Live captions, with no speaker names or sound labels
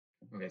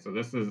Okay, so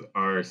this is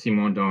our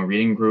Simondon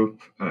reading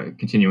group,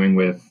 continuing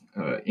with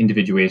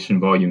Individuation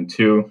Volume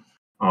 2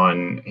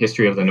 on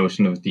history of the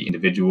notion of the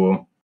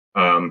individual.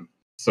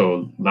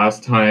 So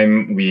last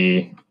time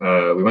we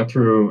went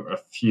through a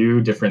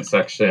few different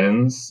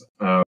sections.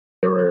 There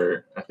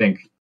were, I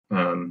think,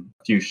 a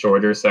few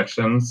shorter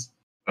sections.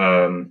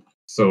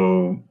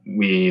 So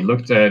we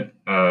looked at,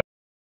 I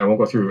won't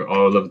go through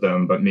all of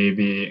them, but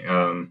maybe,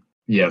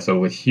 so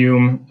with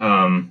Hume,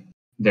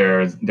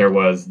 there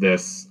was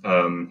this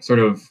sort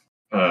of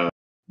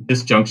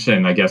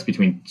disjunction, I guess,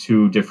 between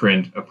two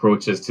different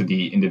approaches to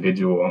the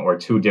individual, or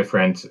two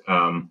different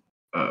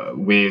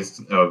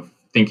ways of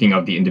thinking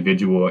of the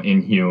individual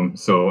in Hume.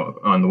 So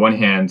on the one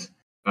hand,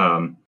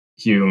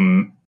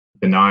 Hume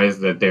denies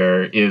that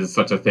there is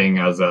such a thing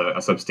as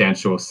a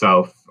substantial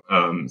self.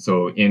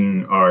 So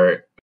in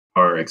our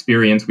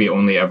experience, we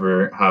only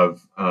ever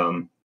have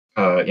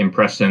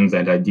impressions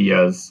and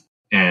ideas,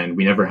 and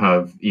we never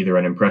have either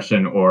an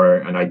impression or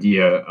an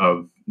idea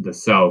of the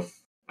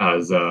self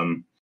as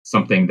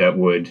something that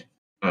would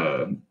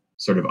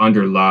sort of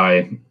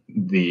underlie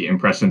the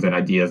impressions and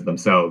ideas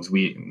themselves.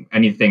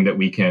 Anything that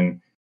we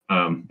can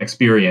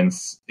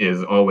experience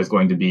is always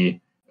going to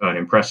be an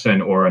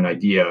impression or an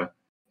idea,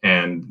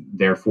 and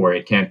therefore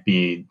it can't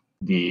be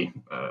the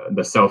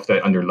self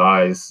that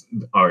underlies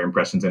our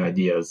impressions and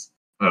ideas.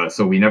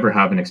 So we never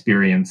have an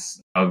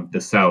experience of the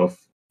self.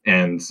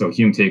 And so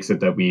Hume takes it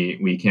that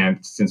we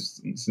can't,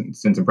 since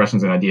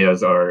impressions and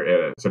ideas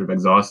are sort of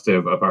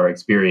exhaustive of our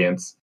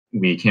experience,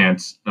 we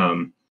can't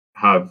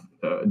have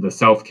the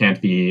self can't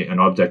be an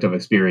object of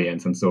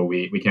experience, and so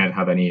we can't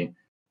have any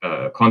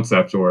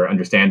concept or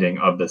understanding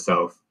of the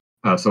self.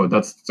 So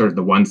that's sort of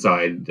the one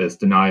side, this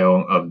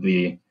denial of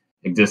the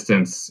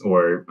existence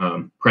or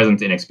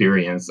present in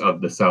experience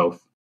of the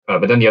self.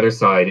 But then the other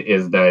side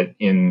is that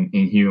in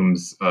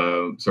Hume's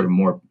sort of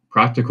more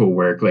practical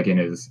work, like in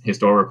his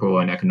historical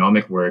and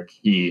economic work,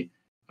 he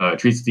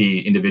treats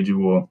the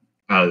individual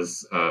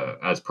as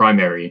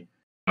primary.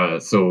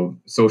 So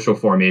social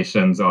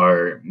formations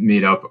are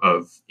made up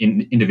of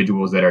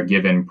individuals that are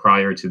given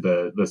prior to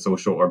the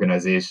social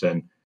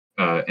organization,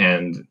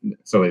 and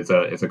so it's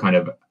a kind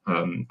of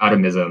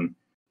atomism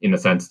in the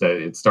sense that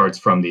it starts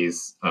from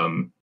these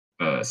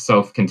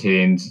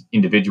self-contained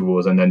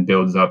individuals and then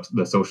builds up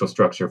the social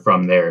structure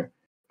from there.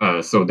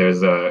 So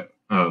there's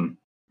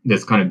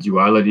this kind of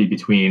duality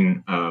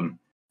between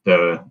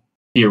the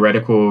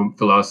theoretical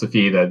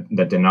philosophy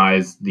that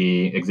denies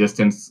the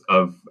existence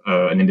of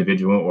an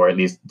individual, or at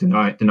least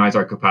denies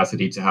our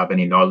capacity to have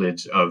any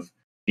knowledge of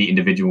the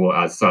individual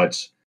as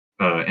such,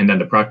 and then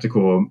the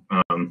practical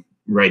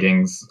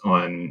writings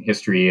on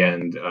history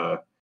and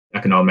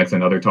economics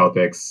and other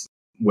topics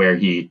where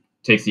he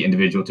takes the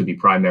individual to be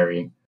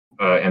primary.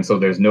 And so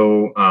there's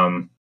no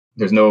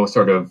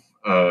sort of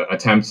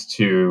attempt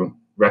to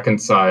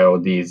reconcile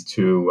these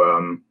two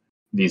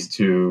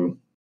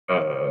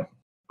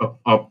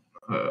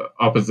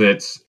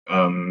opposite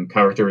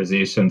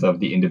characterizations of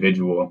the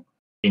individual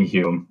in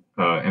Hume.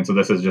 And so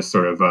this is just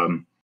sort of,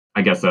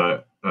 I guess,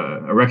 a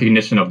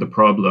recognition of the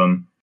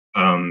problem,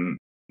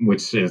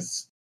 which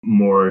is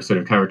more sort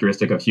of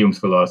characteristic of Hume's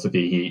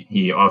philosophy.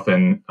 He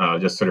often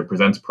just sort of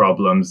presents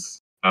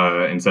problems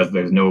and says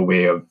there's no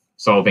way of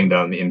solving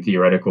them in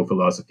theoretical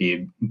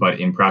philosophy, but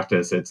in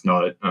practice, it's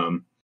not.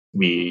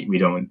 We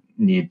don't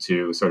need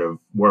to sort of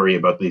worry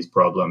about these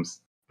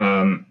problems.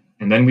 And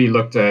then we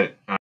looked at,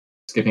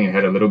 skipping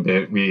ahead a little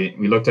bit, we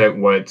looked at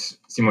what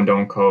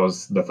Simondon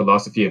calls the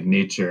philosophy of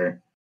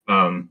nature.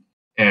 So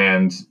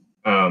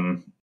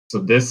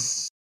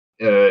this,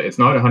 it's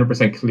not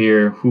 100%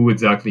 clear who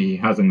exactly he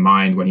has in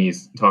mind when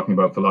he's talking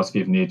about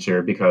philosophy of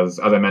nature, because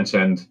as I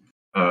mentioned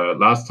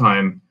last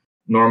time,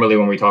 normally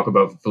when we talk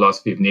about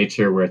philosophy of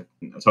nature, we're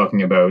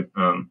talking about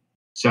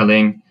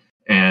Schelling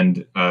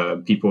and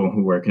people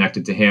who were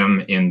connected to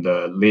him in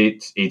the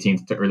late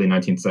 18th to early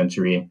 19th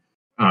century.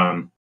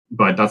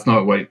 But that's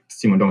not what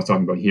Simondon was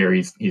talking about here.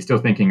 He's still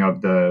thinking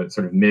of the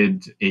sort of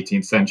mid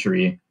 18th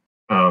century.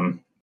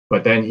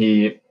 But then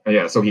he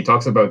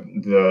talks about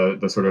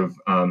the sort of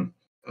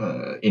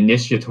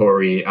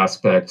initiatory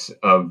aspect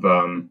of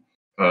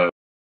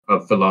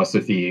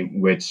philosophy,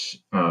 which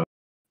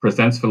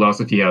presents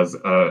philosophy as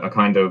a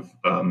kind of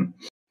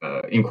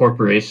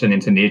incorporation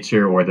into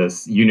nature, or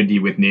this unity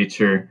with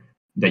nature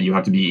that you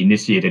have to be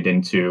initiated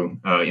into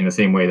in the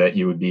same way that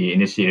you would be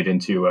initiated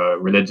into a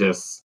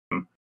religious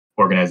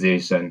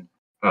organization.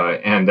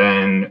 And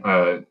then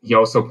he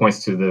also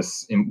points to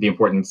the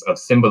importance of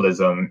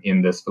symbolism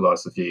in this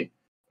philosophy,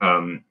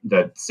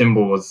 that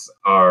symbols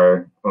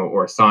are,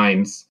 or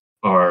signs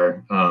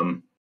are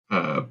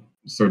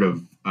sort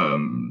of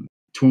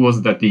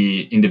tools that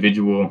the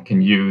individual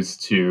can use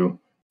to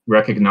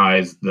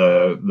recognize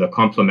the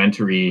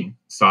complementary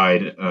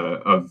side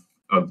of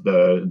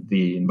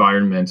the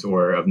environment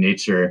or of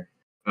nature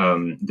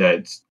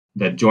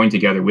that join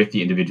together with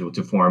the individual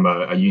to form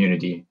a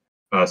unity.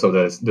 So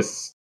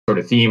this sort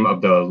of theme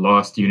of the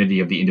lost unity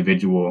of the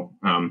individual,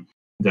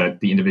 that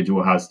the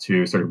individual has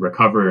to sort of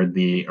recover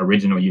the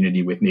original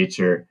unity with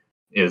nature,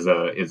 is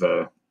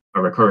a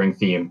a recurring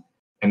theme.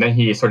 And then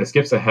he sort of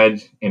skips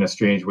ahead in a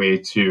strange way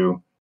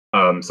to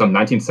some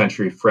 19th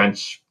century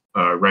French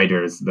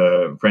writers,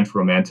 the French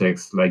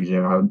Romantics like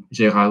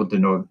Gérard de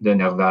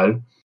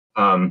Nerval.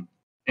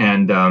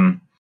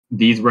 And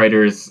these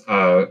writers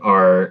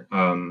are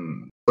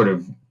sort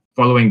of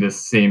following this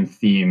same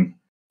theme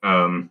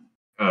of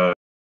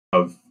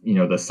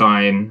the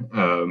sign,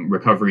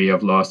 recovery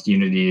of lost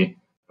unity.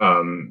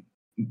 So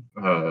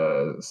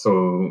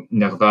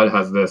Nerval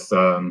has this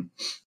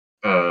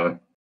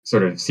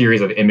sort of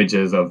series of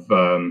images of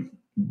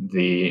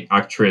the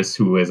actress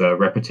who is a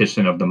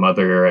repetition of the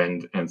mother,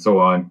 and so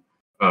on.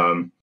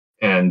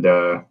 And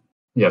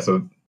yeah,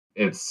 so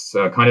it's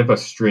kind of a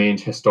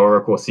strange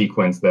historical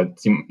sequence that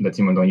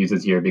Simondon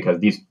uses here, because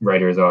these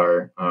writers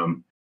are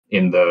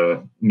in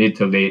the mid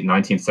to late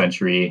 19th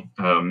century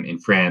in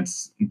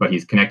France, but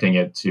he's connecting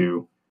it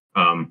to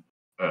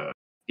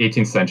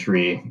 18th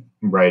century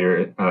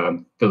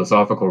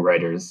philosophical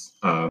writers.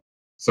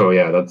 So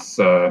yeah, that's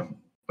a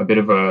bit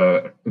of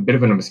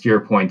an obscure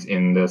point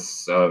in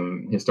this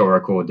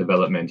historical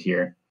development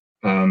here.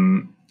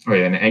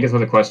 Okay, and Angus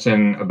has a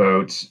question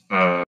about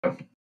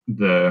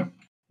the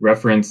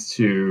reference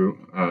to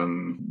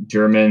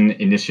German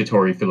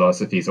initiatory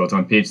philosophy. So it's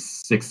on page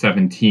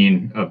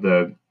 617 of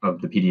the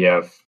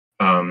PDF.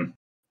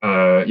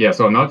 Yeah,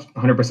 so I'm not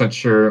 100%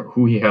 sure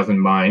who he has in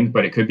mind,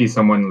 but it could be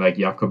someone like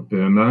Jakob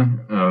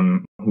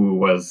Böhme, who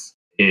was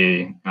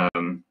a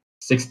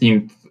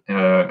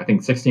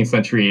 16th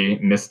century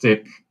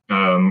mystic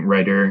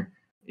writer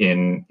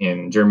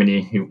in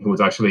Germany, who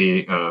was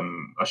actually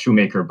a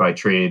shoemaker by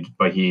trade,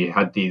 but he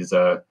had these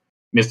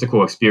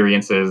mystical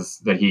experiences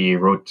that he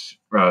wrote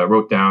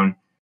down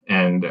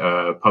and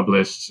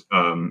published,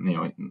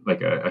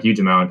 like a huge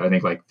amount, I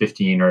think like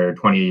 15 or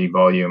 20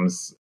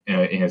 volumes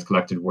in his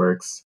collected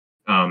works.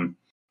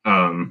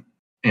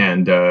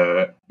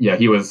 Yeah,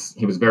 he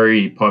was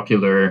very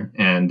popular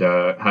and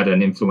had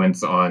an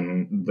influence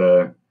on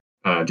the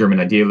German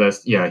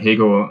idealists. Yeah,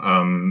 Hegel,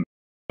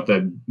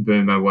 that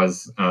Böhme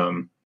was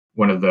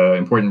one of the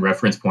important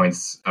reference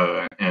points,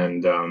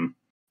 and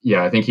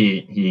yeah, I think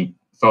Hegel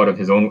thought of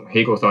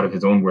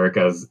his own work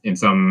as, in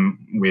some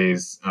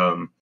ways,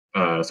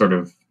 sort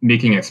of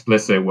making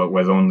explicit what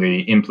was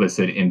only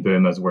implicit in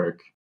Böhme's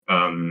work.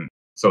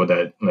 So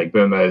that, like,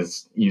 Böhme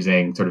is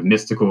using sort of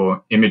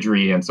mystical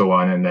imagery and so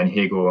on, and then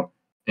Hegel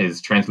is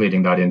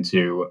translating that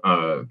into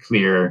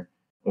clear,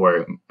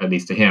 or at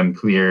least to him,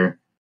 clear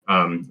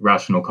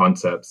rational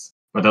concepts.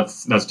 But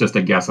that's just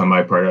a guess on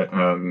my part.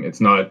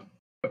 It's not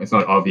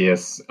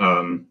obvious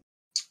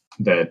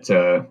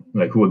that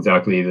like who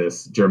exactly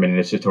this German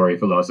initiatory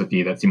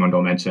philosophy that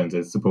Simondon mentions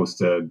is supposed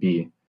to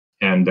be,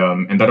 and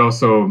that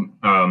also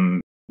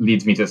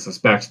leads me to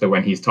suspect that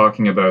when he's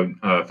talking about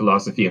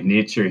philosophy of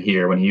nature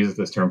here, when he uses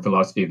this term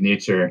philosophy of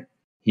nature,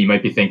 he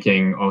might be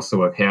thinking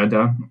also of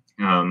Herder,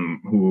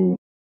 who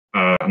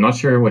I'm not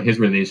sure what his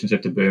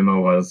relationship to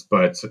Böhme was,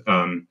 but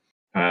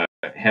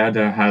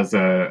Herder has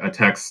a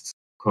text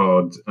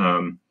called,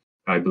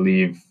 I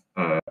believe,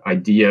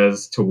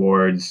 Ideas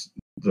Towards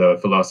the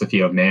Philosophy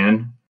of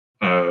Man,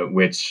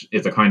 which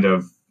is a kind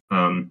of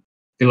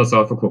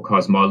philosophical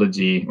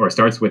cosmology, or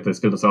starts with this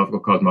philosophical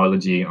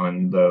cosmology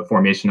on the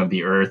formation of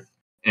the earth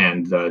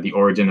and the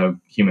origin of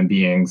human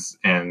beings,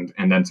 and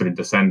then sort of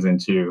descends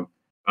into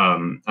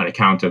an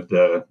account of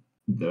the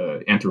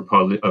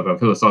anthropology, of a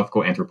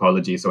philosophical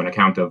anthropology, so an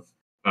account of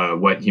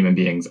what human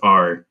beings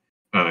are.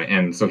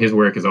 And so his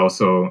work is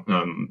also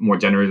more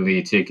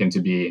generally taken to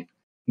be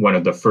one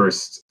of the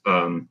first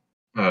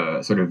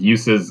sort of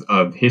uses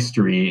of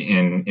history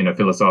in a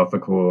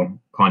philosophical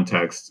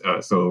context.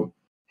 So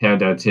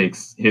Herder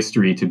takes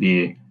history to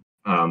be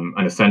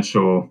an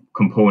essential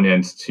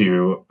component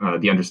to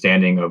the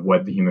understanding of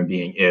what the human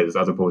being is,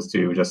 as opposed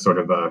to just sort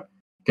of a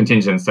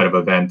contingent set of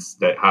events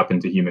that happen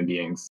to human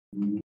beings.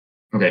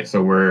 Okay,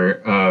 so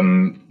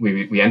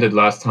we ended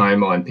last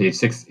time on page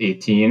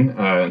 618,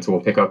 and so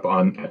we'll pick up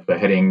on the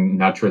heading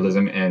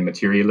Naturalism and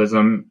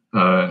Materialism.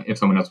 If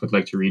someone else would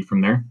like to read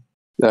from there.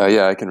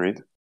 Yeah, I can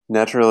read.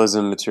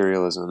 Naturalism,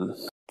 materialism.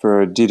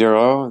 For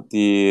Diderot,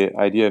 the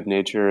idea of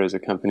nature is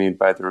accompanied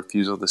by the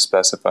refusal to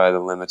specify the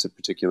limits of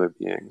particular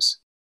beings.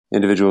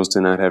 Individuals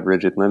do not have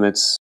rigid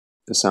limits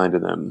assigned to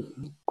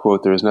them.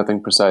 Quote, there is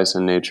nothing precise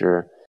in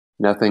nature.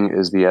 Nothing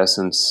is the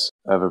essence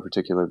of a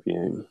particular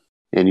being.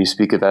 And you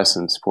speak of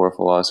essence, poor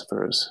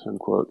philosophers,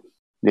 unquote.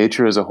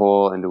 Nature is a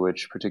whole into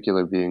which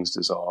particular beings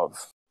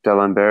dissolve.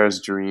 D'Alembert's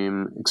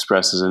dream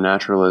expresses a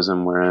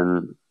naturalism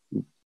wherein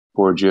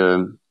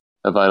Bourdieu,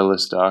 a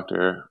vitalist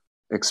doctor,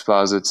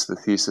 exposits the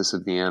thesis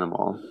of the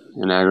animal,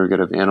 an aggregate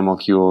of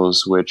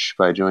animalcules which,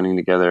 by joining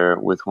together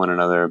with one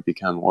another,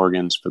 become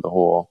organs for the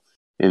whole.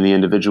 In the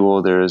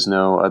individual, there is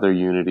no other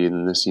unity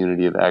than this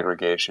unity of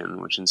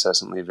aggregation, which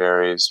incessantly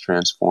varies,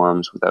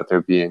 transforms, without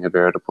there being a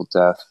veritable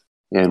death,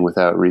 and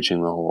without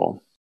reaching the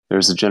whole. There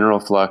is a general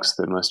flux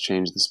that must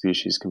change the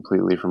species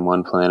completely from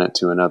one planet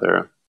to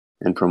another,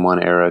 and from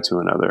one era to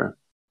another.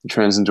 The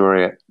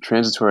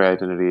transitory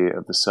identity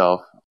of the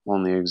self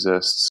only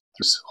exists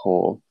through this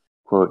whole.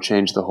 quote,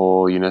 change the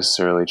whole, you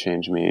necessarily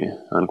change me,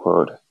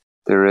 unquote.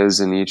 There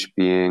is in each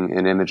being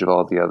an image of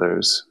all the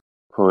others.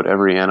 Quote,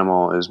 every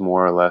animal is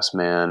more or less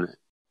man,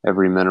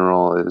 every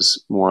mineral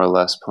is more or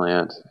less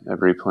plant,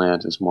 every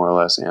plant is more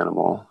or less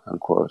animal,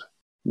 unquote.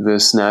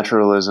 This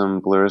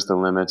naturalism blurs the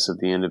limits of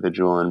the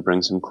individual and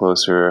brings him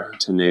closer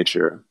to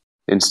nature.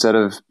 Instead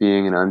of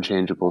being an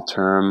unchangeable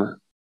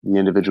term, the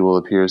individual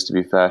appears to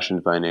be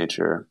fashioned by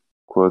nature.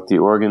 Quote, the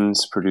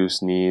organs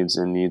produce needs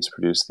and needs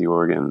produce the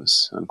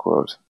organs,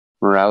 unquote.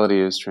 Morality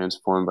is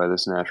transformed by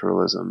this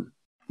naturalism.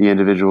 The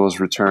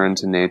individual's return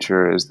to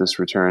nature is this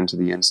return to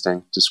the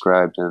instinct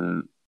described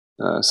in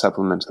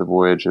Supplement to the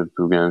Voyage of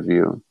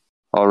Bougainville.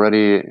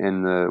 Already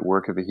in the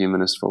work of a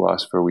humanist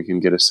philosopher, we can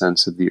get a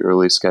sense of the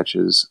early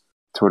sketches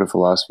toward a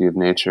philosophy of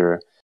nature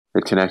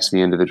that connects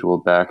the individual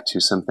back to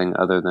something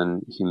other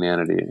than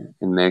humanity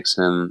and makes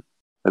him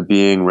a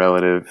being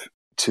relative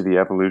to the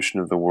evolution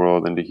of the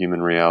world and to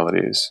human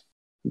realities.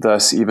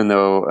 Thus, even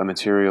though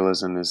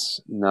materialism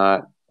is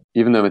not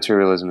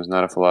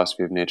a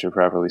philosophy of nature,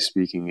 properly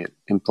speaking, it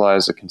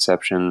implies a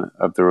conception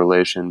of the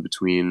relation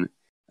between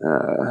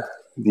the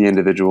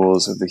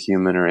individuals of the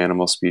human or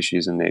animal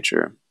species and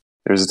nature.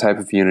 There's a type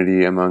of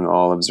unity among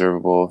all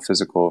observable,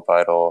 physical,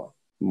 vital,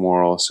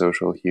 moral,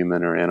 social,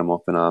 human, or animal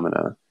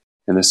phenomena,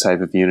 and this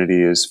type of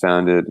unity is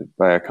founded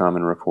by a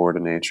common rapport to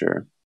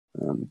nature.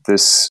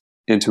 This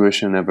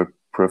intuition of a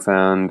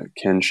profound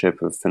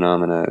kinship of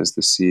phenomena is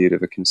the seed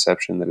of a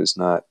conception that is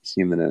not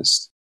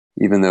humanist,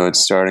 even though its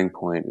starting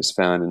point is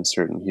found in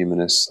certain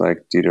humanists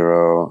like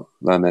Diderot,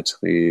 La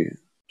Mettrie,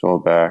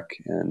 D'Holbach,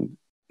 and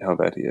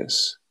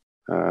Helvetius.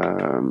 I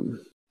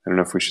don't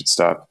know if we should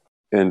stop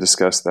and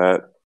discuss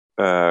that,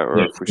 or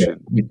if we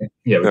should.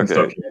 Yeah, we can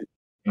stop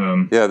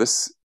here. Yeah,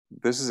 this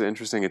is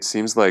interesting. It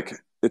seems like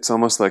it's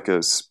almost like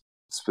a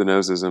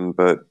Spinozism,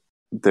 but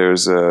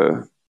there's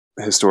a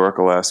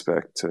historical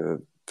aspect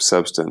to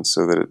substance,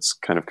 so that it's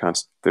kind of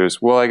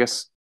I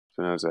guess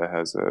Spinoza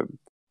has a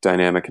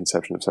dynamic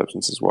conception of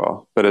substance as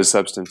well. But as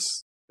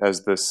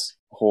this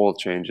whole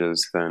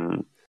changes,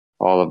 then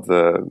all of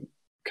the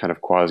kind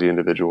of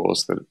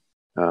quasi-individuals that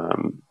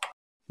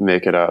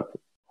make it up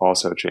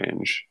also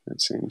change,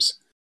 it seems.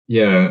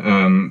 Yeah,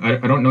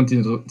 I don't know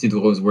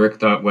Diderot's work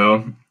that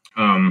well,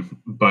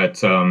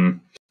 but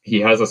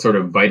he has a sort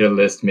of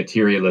vitalist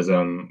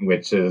materialism,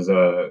 which is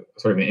a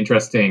sort of an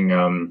interesting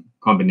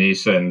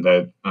combination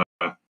that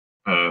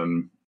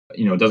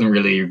doesn't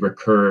really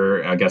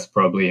recur, I guess,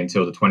 probably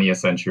until the 20th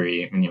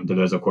century. And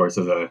Deleuze, of course,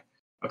 is a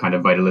kind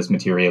of vitalist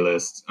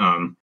materialist.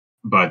 So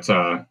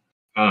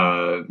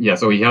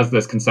he has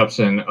this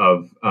conception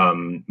of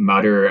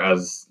matter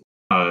as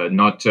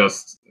not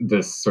just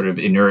this sort of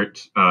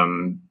inert,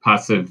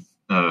 passive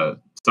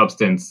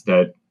substance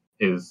that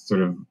is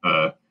sort of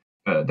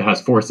that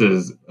has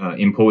forces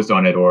imposed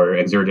on it or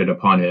exerted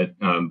upon it,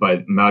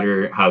 but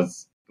matter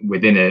has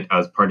within it,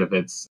 as part of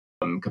its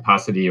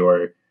capacity,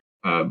 or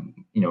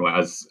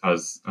as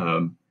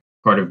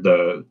part of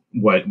the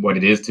what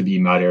it is to be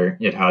matter,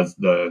 it has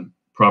the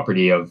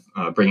property of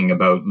bringing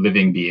about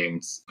living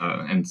beings,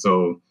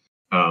 so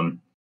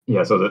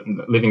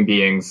the living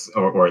beings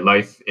or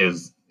life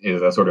is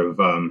a sort of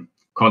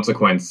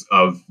consequence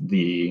of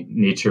the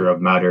nature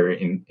of matter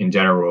in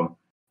general,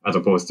 as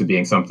opposed to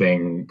being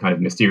something kind of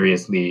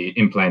mysteriously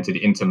implanted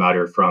into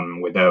matter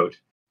from without.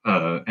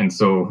 And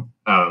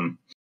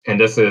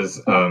this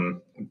is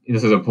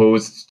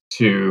opposed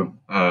to,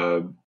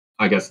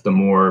 I guess, the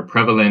more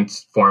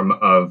prevalent form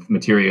of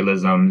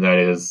materialism that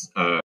is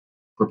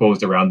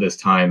proposed around this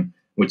time,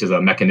 which is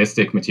a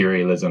mechanistic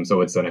materialism.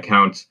 So it's an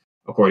account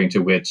according to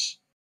which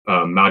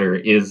matter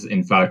is,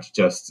 in fact,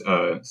 just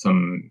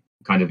some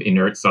kind of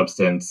inert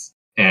substance,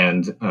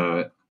 and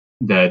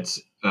that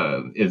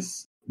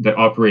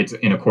operates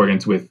in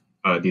accordance with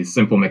these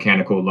simple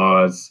mechanical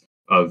laws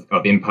of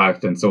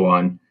impact and so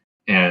on.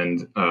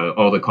 And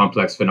all the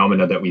complex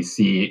phenomena that we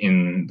see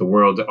in the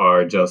world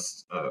are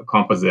just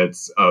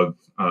composites of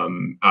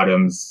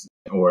atoms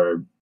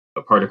or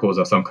particles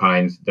of some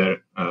kind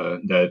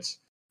that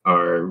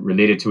are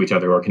related to each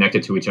other or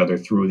connected to each other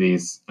through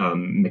these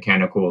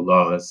mechanical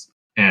laws.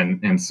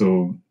 And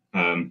so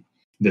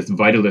this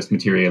vitalist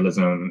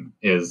materialism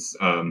is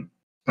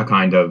a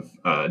kind of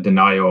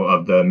denial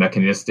of the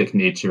mechanistic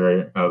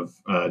nature of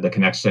the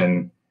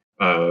connection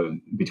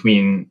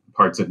between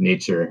parts of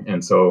nature.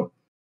 And so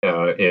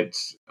it,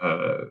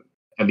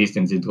 at least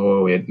in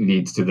Diderot, it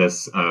leads to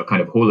this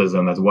kind of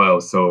holism as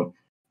well. So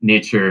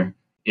nature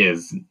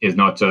is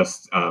not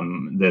just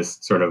this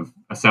sort of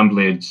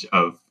assemblage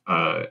of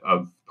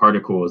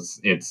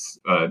particles. It's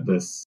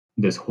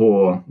this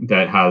whole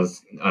that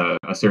has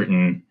a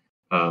certain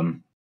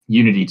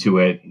unity to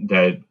it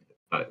that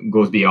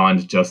goes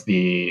beyond just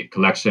the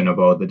collection of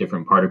all the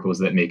different particles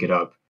that make it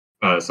up.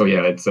 It's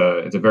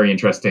a very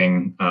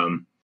interesting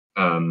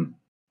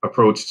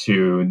approach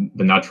to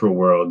the natural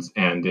world,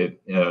 and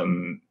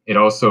it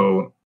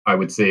also, I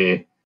would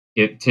say,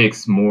 it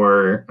takes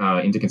more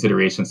into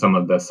consideration some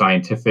of the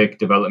scientific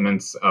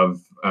developments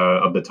of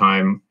the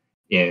time.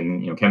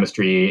 in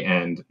chemistry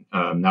and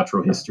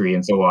natural history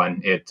and so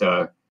on. It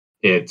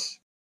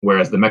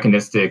whereas the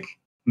mechanistic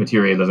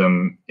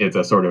materialism is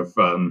a sort of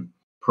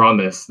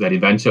promise that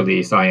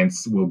eventually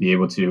science will be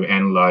able to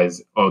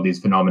analyze all these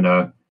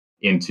phenomena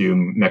into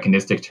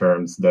mechanistic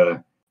terms.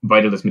 The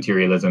vitalist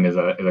materialism is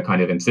a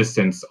kind of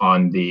insistence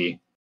on the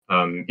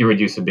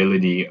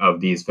irreducibility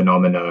of these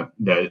phenomena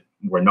that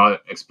were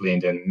not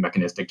explained in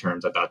mechanistic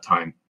terms at that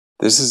time.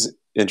 This is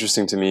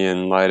interesting to me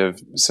in light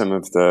of some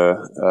of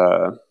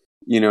the,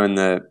 in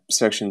the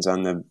sections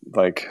on the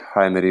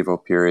high medieval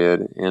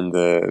period and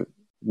the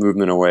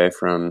movement away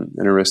from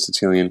an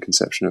Aristotelian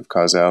conception of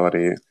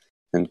causality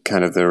and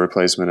kind of the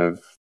replacement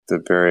of the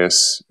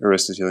various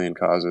Aristotelian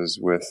causes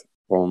with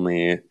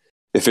only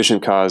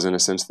efficient cause in a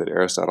sense that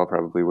Aristotle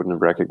probably wouldn't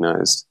have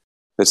recognized.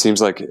 It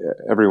seems like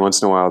every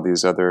once in a while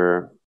these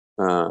other,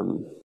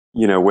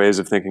 ways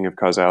of thinking of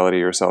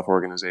causality or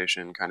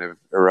self-organization kind of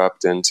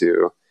erupt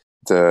into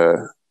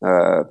the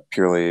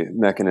purely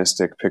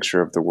mechanistic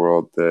picture of the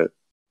world that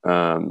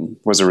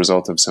was a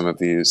result of some of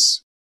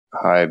these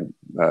high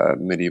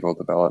medieval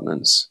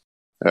developments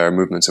or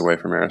movements away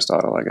from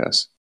Aristotle, I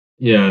guess.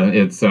 Yeah,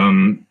 it's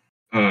I'm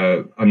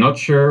not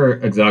sure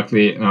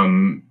exactly.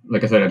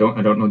 Like I said, I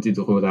don't know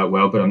Diderot that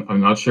well, but I'm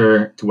not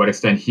sure to what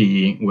extent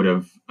he would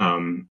have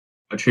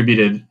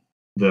attributed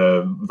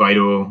the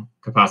vital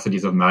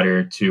capacities of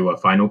matter to a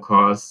final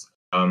cause.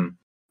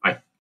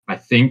 I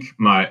think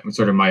my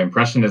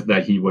impression is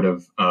that he would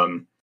have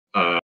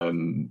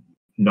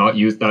not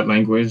used that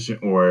language,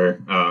 or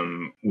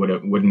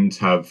wouldn't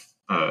have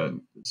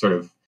sort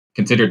of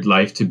considered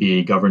life to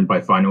be governed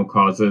by final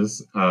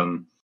causes.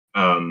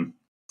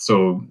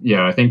 So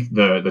yeah, I think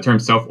the term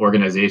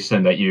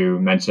self-organization that you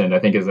mentioned, I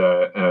think, is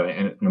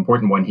an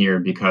important one here,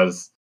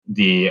 because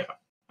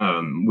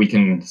we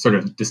can sort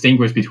of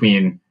distinguish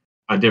between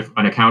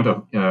an account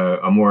of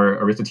a more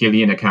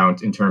Aristotelian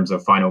account in terms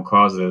of final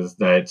causes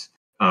that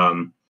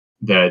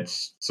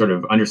sort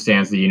of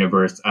understands the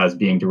universe as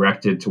being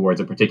directed towards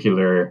a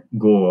particular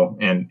goal,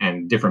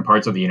 and different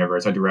parts of the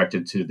universe are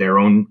directed to their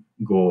own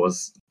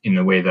goals in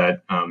the way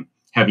that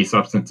heavy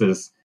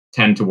substances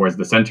tend towards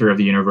the center of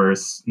the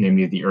universe,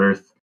 namely the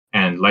Earth,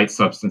 and light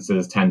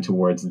substances tend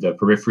towards the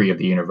periphery of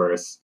the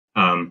universe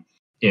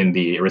in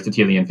the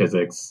Aristotelian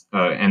physics.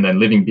 And then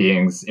living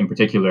beings in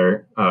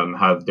particular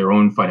have their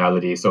own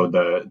finality. So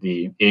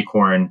the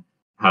acorn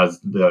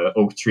has the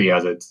oak tree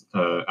as its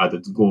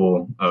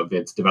goal of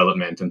its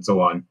development, and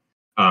so on.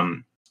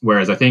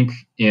 Whereas I think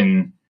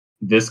in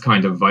this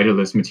kind of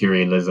vitalist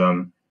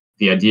materialism,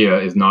 the idea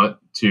is not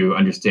to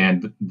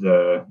understand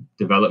the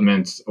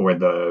development or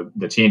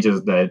the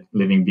changes that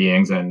living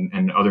beings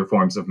and other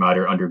forms of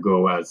matter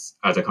undergo as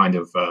a kind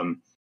of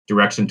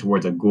direction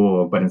towards a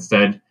goal, but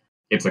instead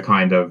it's a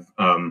kind of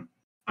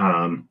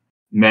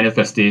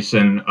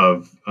manifestation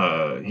of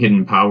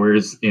hidden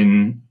powers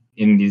in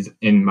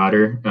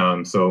matter.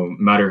 So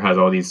matter has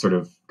all these sort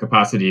of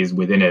capacities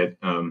within it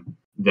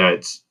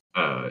that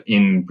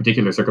in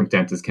particular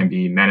circumstances can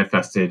be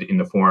manifested in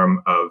the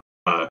form of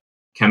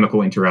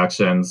chemical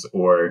interactions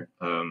or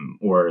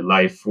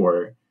life,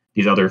 or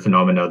these other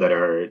phenomena that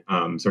are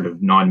sort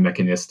of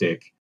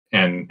non-mechanistic.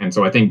 And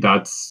so I think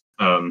that's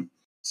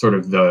sort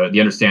of the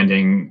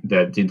understanding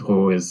that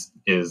Diderot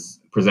is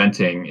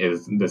presenting,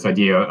 is this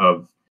idea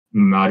of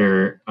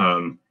matter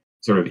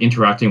sort of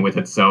interacting with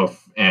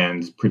itself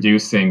and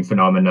producing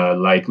phenomena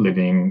like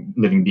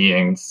living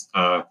beings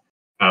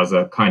as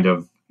a kind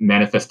of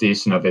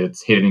manifestation of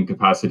its hidden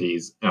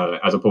capacities,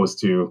 as opposed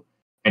to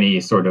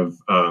any sort of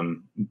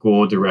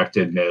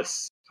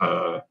goal-directedness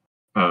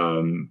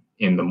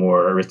in the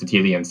more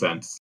Aristotelian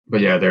sense.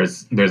 But yeah,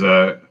 there's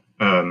a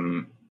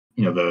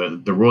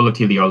the role of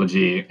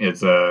teleology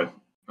is an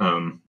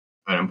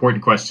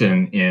important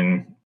question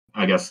in,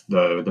 I guess,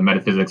 the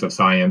metaphysics of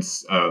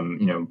science.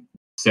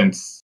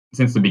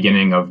 Since the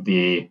beginning of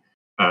the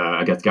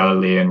I guess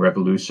Galilean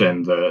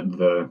revolution,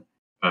 the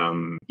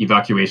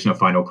evacuation of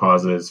final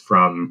causes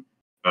from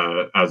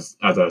as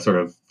a sort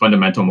of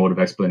fundamental mode of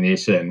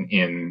explanation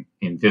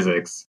in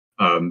physics.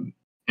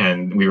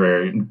 And we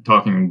were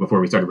talking before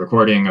we started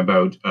recording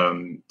about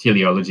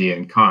teleology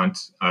and Kant,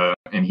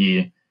 and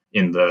he,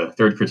 in the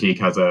third critique,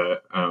 has a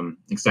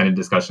extended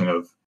discussion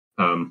of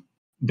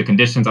the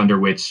conditions under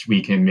which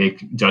we can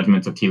make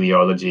judgments of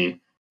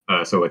teleology.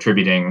 So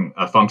attributing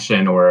a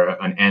function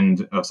or an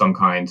end of some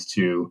kind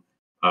to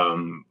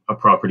a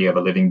property of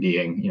a living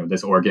being.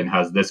 This organ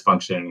has this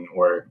function,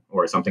 or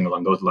something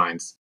along those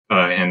lines.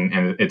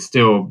 And it's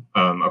still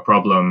a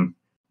problem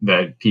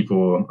that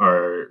people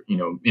are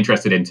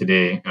interested in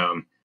today.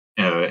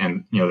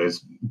 And there's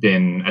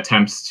been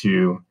attempts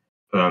to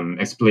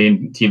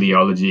explain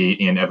teleology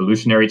in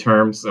evolutionary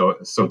terms.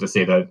 So to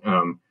say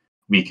that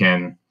we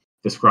can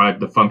describe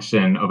the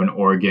function of an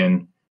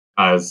organ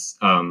as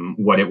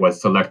what it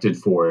was selected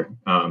for.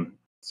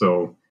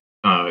 So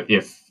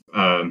if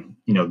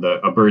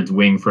a bird's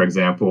wing, for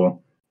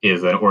example,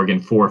 is an organ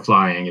for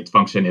flying, its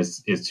function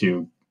is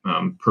to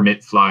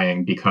permit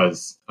flying,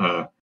 because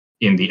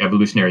in the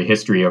evolutionary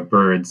history of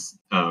birds,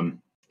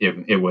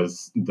 it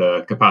was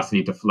the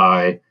capacity to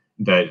fly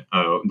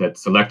that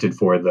selected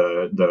for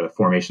the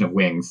formation of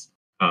wings.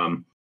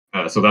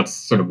 So that's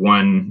sort of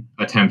one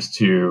attempt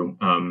to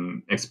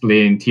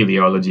explain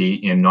teleology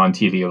in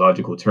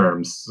non-teleological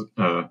terms.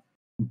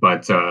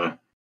 But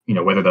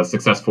whether that's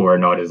successful or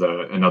not is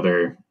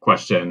another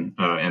question.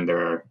 And there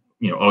are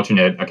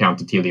alternate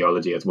accounts of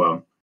teleology as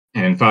well.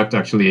 And in fact,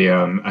 actually,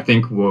 I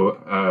think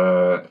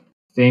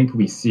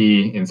we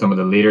see in some of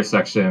the later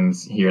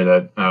sections here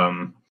that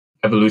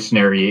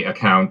evolutionary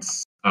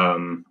accounts,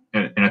 and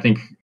I think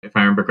if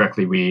I remember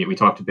correctly, we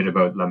talked a bit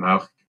about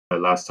Lamarck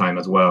last time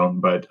as well.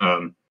 But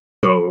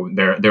so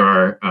there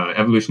are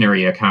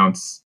evolutionary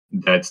accounts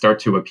that start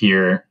to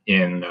appear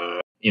in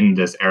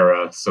this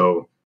era.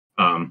 So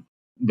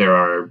there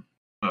are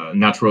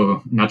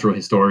natural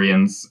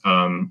historians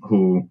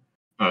who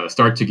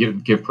start to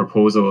give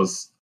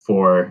proposals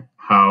for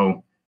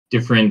how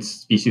different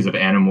species of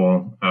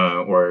animal,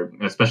 or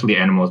especially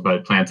animals,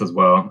 but plants as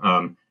well,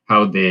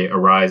 how they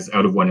arise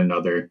out of one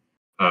another,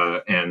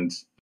 and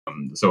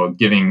so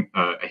giving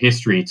a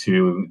history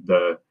to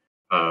the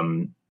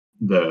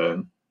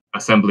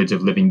assemblage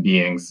of living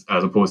beings,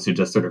 as opposed to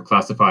just sort of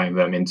classifying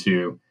them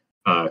into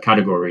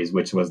categories,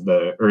 which was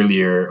the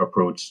earlier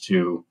approach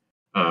to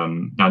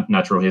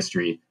natural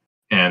history.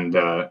 And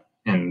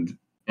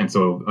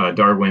so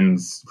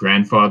Darwin's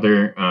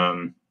grandfather,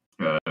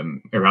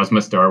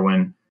 Erasmus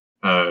Darwin,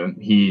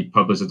 he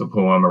publishes a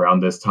poem around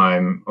this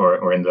time,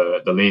 or in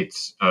the late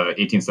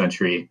 18th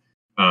century,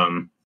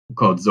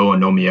 called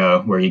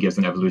Zoonomia, where he gives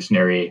an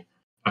evolutionary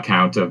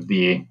account of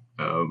the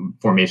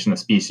formation of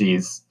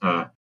species.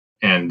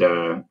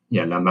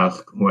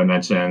 Lamarck, who I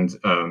mentioned,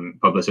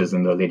 publishes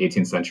in the late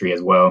 18th century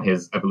as well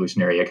his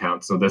evolutionary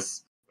account. So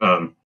this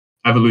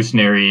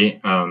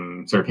evolutionary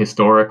sort of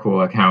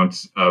historical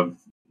account of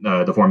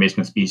the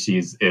formation of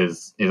species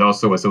is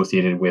also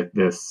associated with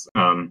this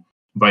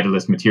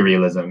vitalist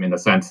materialism, in the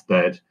sense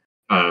that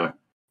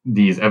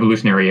these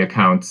evolutionary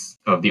accounts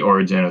of the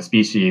origin of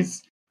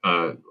species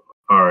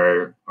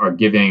are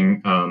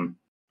giving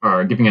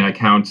an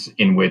account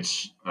in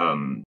which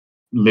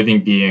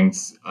living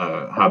beings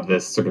have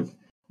this sort of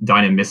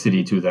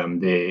dynamicity to them.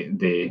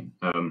 They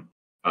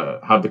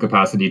have the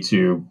capacity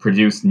to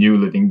produce new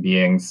living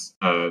beings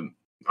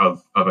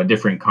of a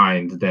different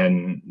kind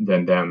than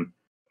them,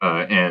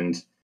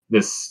 and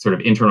this sort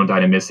of internal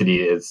dynamicity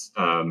is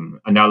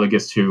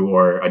analogous to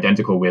or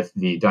identical with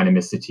the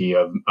dynamicity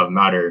of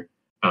matter,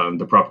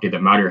 the property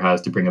that matter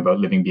has to bring about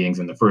living beings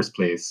in the first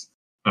place.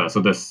 So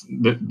there's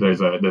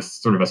this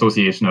sort of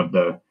association of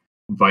the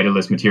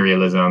vitalist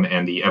materialism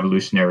and the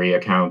evolutionary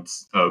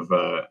accounts of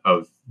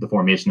the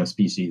formation of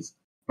species.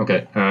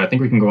 Okay, I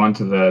think we can go on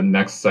to the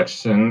next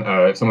section.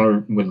 If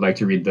someone would like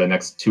to read the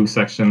next two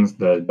sections,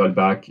 the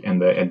Dolbach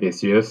and the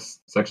Helvetius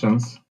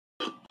sections.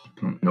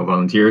 No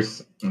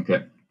volunteers?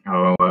 Okay,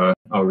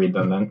 I'll read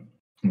them then.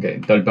 Okay,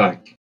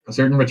 Dolbach. A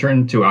certain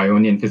return to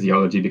Ionian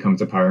physiology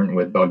becomes apparent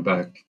with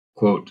Dolbach.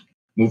 Quote,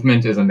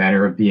 movement is a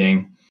manner of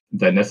being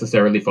that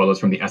necessarily follows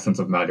from the essence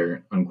of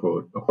matter,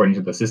 unquote, according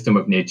to the system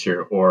of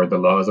nature or the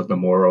laws of the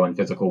moral and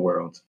physical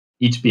world.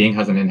 Each being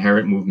has an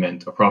inherent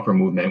movement, a proper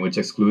movement, which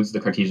excludes the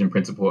Cartesian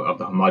principle of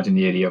the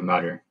homogeneity of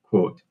matter.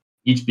 Quote,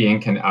 each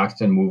being can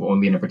act and move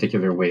only in a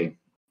particular way.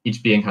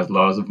 Each being has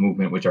laws of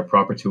movement which are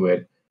proper to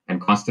it, and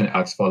constant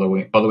acts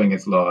following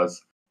its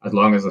laws, as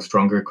long as a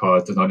stronger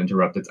cause does not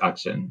interrupt its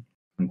action.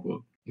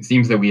 Unquote. It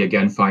seems that we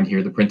again find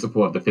here the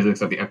principle of the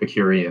physics of the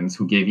Epicureans,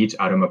 who gave each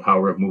atom a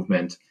power of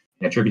movement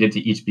and attributed to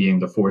each being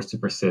the force to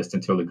persist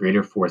until a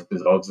greater force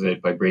dissolves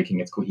it by breaking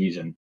its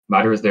cohesion.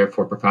 Matter is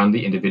therefore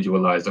profoundly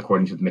individualized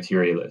according to the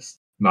materialists.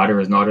 Matter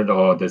is not at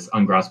all this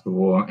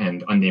ungraspable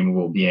and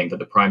unnameable being that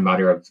the prime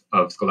matter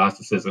of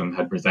scholasticism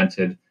had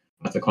presented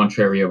as the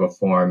contrary of a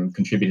form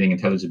contributing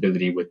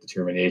intelligibility with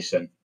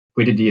determination.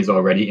 Quiddity is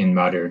already in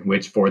matter,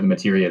 which, for the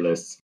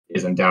materialists,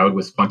 is endowed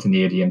with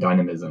spontaneity and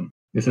dynamism.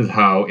 This is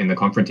how, in the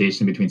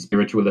confrontation between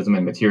spiritualism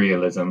and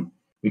materialism,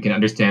 we can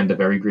understand the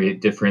very great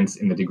difference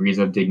in the degrees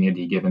of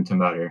dignity given to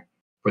matter.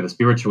 For the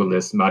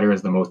spiritualists, matter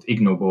is the most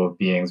ignoble of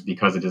beings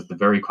because it is the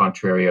very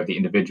contrary of the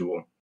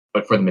individual.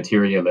 But for the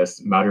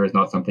materialists, matter is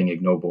not something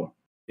ignoble.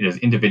 It is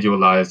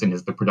individualized and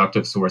is the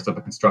productive source of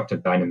a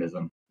constructive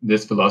dynamism.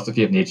 This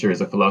philosophy of nature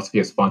is a philosophy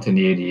of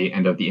spontaneity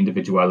and of the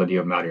individuality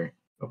of matter.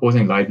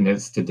 Opposing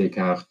Leibniz to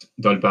Descartes,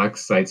 Dolbach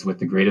cites with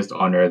the greatest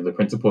honor the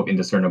principle of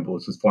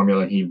indiscernibles, whose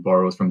formula he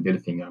borrows from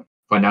Bilfinger.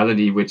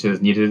 Finality, which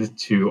is needed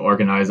to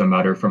organize a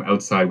matter from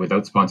outside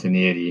without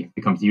spontaneity,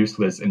 becomes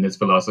useless in this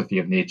philosophy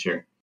of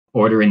nature.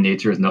 Order in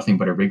nature is nothing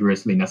but a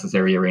rigorously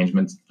necessary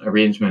arrangement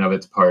of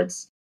its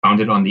parts,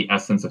 founded on the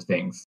essence of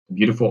things. The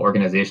beautiful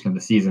organization of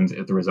the seasons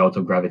is the result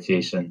of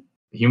gravitation.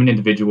 The human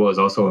individual is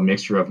also a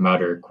mixture of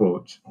matter,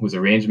 quote, whose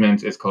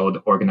arrangement is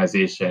called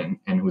organization,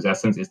 and whose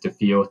essence is to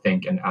feel,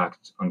 think, and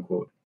act,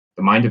 unquote.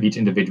 The mind of each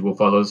individual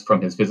follows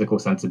from his physical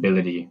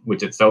sensibility,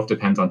 which itself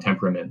depends on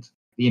temperament.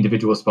 The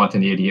individual's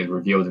spontaneity is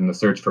revealed in the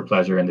search for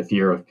pleasure and the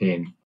fear of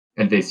pain.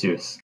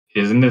 Helvetius.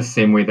 It is in the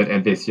same way that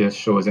Helvetius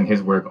shows in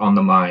his work On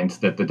the Mind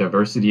that the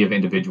diversity of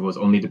individuals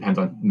only depends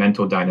on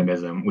mental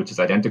dynamism, which is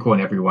identical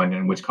in everyone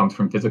and which comes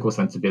from physical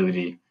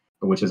sensibility,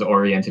 but which is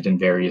oriented in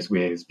various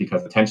ways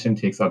because attention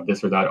takes up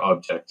this or that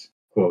object.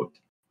 Quote,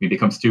 we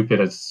become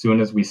stupid as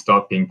soon as we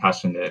stop being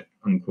passionate,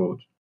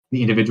 unquote.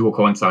 The individual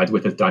coincides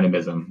with its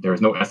dynamism. There is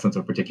no essence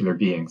of particular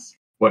beings.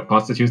 What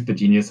constitutes the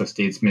genius of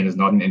statesmen is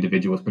not an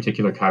individual's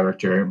particular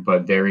character,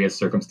 but various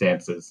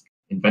circumstances.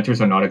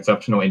 Inventors are not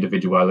exceptional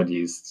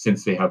individualities,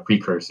 since they have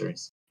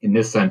precursors. In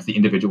this sense, the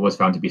individual is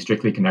found to be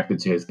strictly connected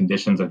to his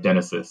conditions of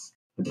genesis.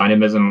 The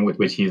dynamism with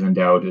which he is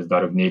endowed is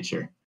that of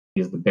nature.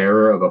 He is the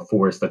bearer of a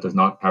force that does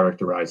not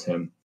characterize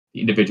him.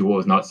 The individual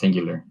is not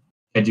singular.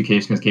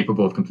 Education is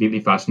capable of completely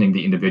fashioning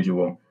the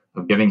individual,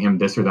 of giving him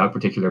this or that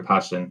particular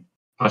passion.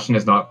 Passion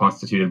is not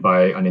constituted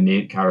by an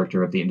innate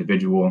character of the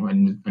individual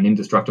and an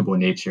indestructible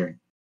nature.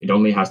 It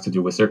only has to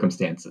do with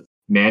circumstances.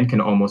 Man can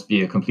almost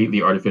be a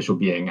completely artificial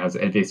being, as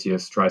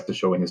Helvetius tries to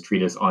show in his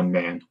treatise On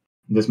Man.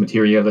 This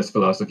materialist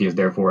philosophy is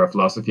therefore a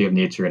philosophy of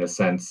nature in a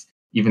sense,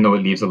 even though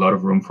it leaves a lot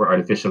of room for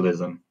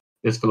artificialism.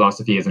 This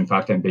philosophy is in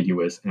fact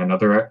ambiguous, and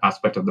another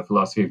aspect of the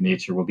philosophy of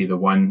nature will be the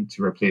one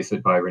to replace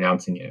it by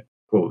renouncing it.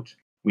 Quote,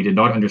 we did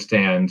not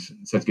understand,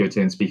 says Goethe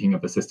in speaking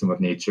of the system of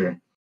nature,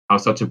 how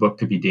such a book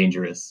could be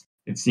dangerous.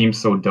 It seemed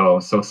so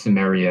dull, so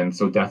Cimmerian,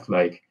 so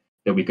death-like,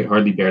 that we could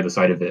hardly bear the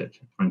sight of it,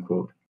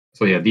 unquote.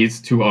 So yeah,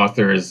 these two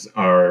authors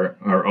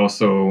are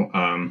also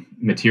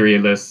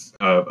materialists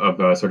of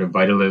a sort of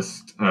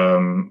vitalist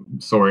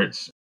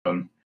sort,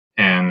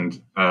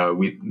 and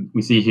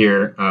we see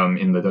here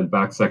in the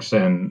back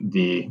section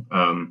the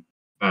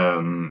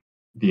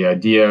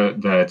idea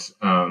that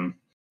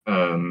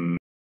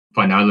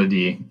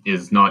finality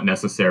is not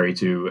necessary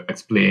to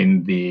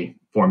explain the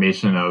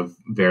formation of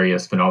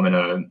various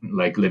phenomena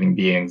like living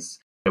beings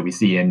that we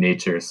see in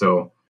nature.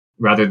 So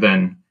rather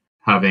than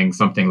having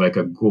something like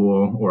a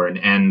goal or an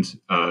end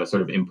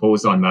sort of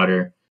imposed on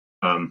matter,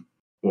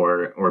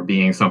 or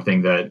being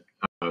something that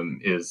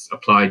is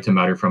applied to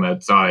matter from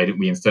outside,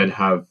 we instead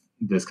have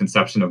this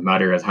conception of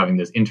matter as having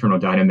this internal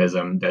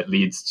dynamism that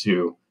leads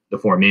to the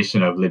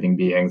formation of living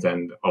beings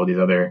and all these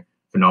other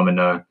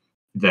phenomena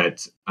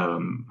that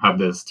have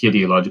this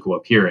teleological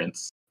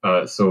appearance.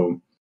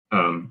 So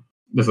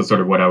this is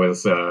sort of what I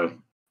was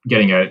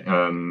getting at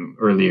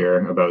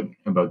earlier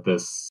about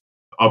this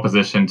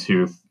opposition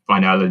to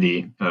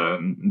finality,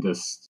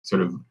 this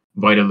sort of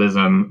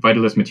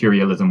vitalist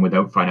materialism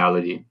without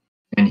finality.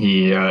 And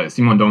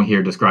Simondon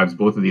here describes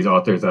both of these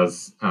authors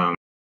as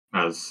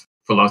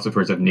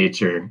philosophers of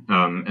nature.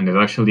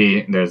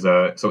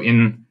 And so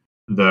in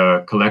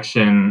the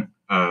collection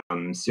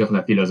Sur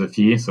la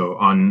philosophie, so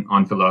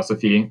on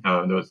philosophy,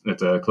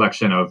 there's a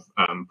collection of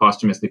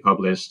posthumously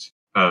published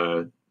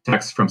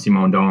texts from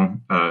Simondon,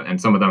 and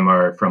some of them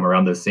are from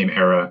around the same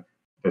era.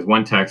 There's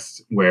one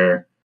text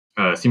where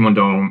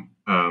Simondon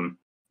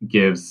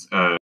gives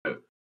a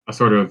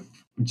sort of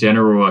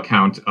general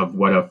account of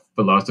what a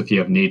philosophy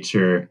of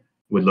nature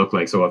would look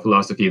like. So a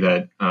philosophy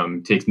that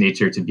takes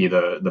nature to be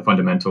the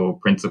fundamental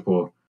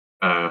principle.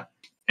 So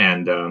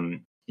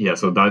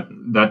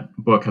that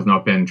book has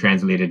not been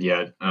translated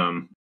yet.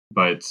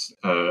 But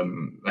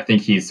I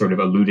think he's sort of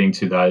alluding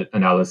to that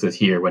analysis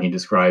here when he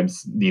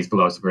describes these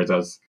philosophers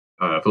as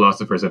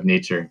philosophers of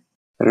nature.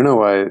 I don't know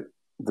why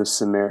the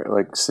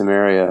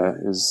Cimmeria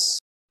is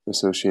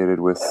associated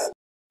with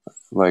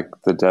like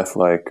the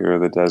death-like or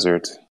the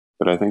desert,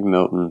 but I think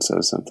Milton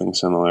says something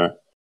similar.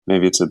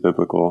 Maybe it's a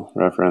biblical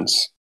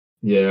reference.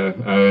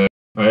 Yeah,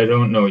 I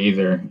don't know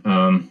either.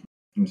 I'm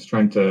just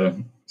trying to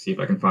see if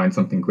I can find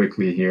something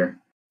quickly here.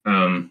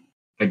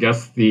 I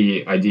guess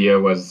the idea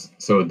was,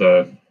 so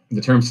the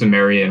term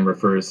Cimmerian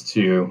refers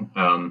to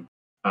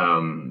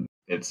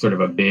it's sort of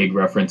a big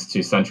reference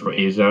to Central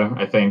Asia,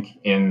 I think,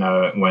 in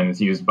when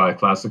it's used by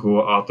classical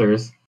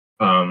authors.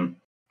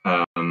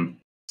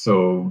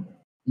 So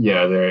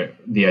yeah,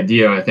 the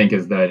idea I think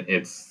is that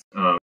it's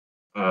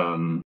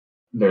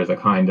there's a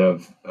kind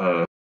of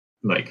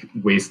like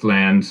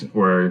wasteland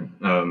or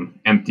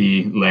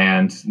empty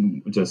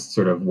land, just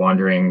sort of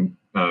wandering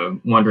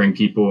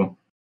people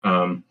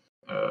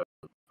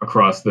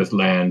across this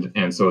land,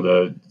 and so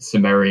the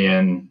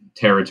Cimmerian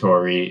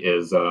territory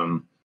is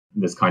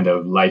this kind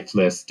of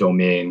lifeless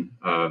domain,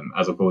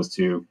 as opposed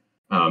to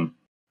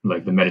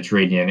like the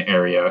Mediterranean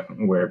area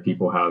where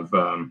people have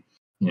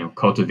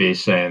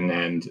cultivation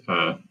and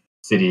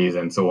cities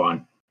and so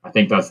on. I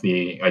think that's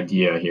the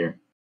idea here.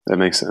 That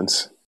makes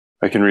sense.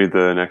 I can read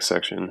the next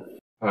section.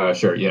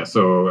 Sure. Yeah.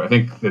 So I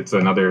think it's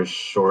another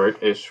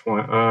short-ish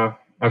one.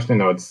 Actually,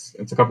 no.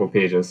 It's a couple of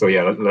pages. So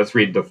yeah, let's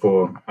read the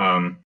full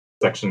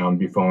section on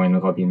Buffon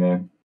and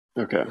Robinet.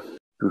 Okay.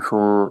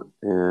 Buffon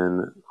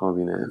and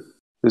Robinet.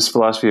 This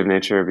philosophy of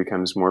nature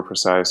becomes more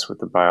precise with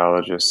the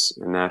biologists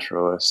and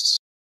naturalists.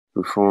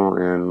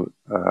 Buffon and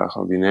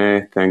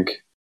Robinet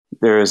think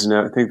there is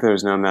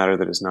no matter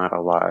that is not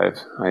alive,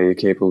 i.e.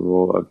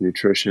 capable of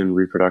nutrition,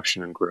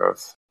 reproduction, and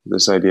growth.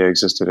 This idea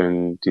existed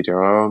in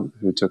Diderot,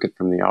 who took it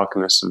from the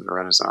alchemists of the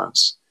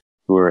Renaissance,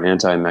 who were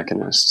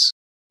anti-mechanists.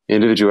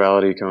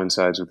 Individuality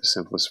coincides with the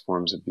simplest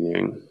forms of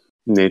being.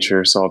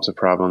 Nature solves a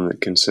problem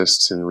that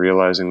consists in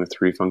realizing the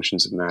three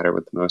functions of matter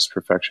with the most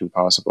perfection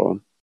possible.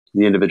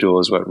 The individual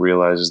is what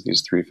realizes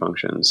these three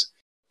functions,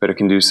 but it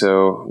can do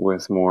so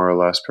with more or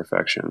less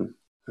perfection.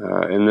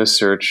 In this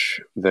search,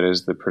 that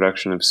is the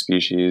production of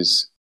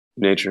species,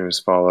 nature has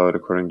followed,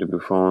 according to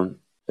Buffon,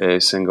 a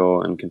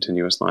single and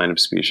continuous line of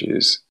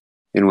species,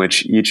 in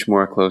which each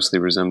more closely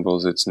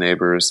resembles its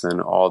neighbors than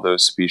all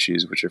those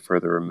species which are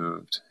further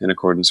removed, in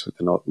accordance with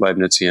the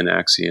Leibnizian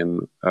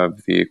axiom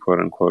of the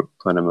quote-unquote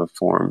plenum of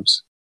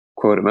forms.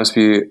 Quote, it must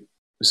be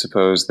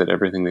supposed that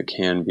everything that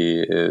can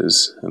be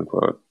is,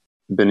 unquote.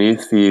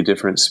 Beneath the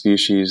different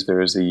species,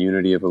 there is the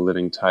unity of a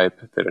living type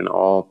that in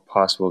all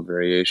possible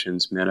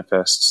variations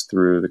manifests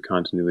through the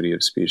continuity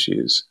of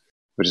species,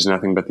 which is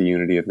nothing but the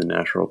unity of the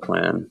natural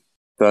plan.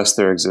 Thus,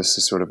 there exists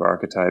a sort of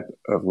archetype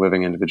of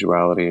living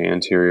individuality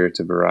anterior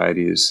to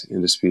varieties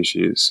into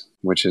species,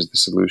 which is the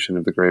solution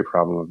of the great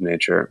problem of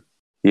nature.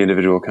 The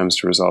individual comes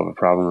to resolve a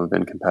problem of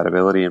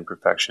incompatibility and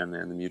perfection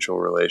and the mutual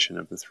relation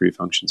of the three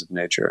functions of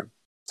nature.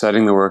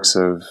 Citing the works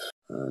of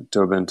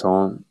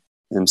Daubenton,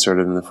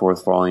 inserted in the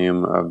fourth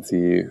volume of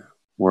the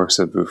works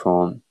of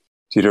Buffon,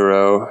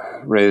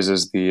 Diderot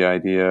raises the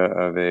idea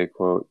of a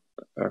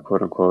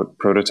quote-unquote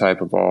prototype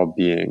of all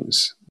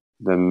beings,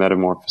 the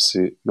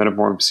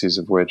metamorphoses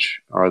of which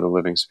are the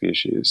living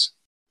species.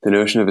 The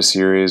notion of a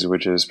series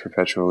which is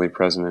perpetually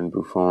present in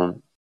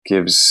Buffon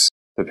gives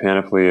the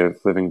panoply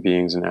of living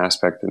beings an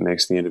aspect that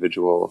makes the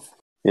individual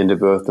into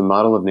both the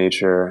model of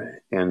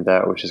nature and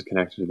that which is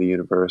connected to the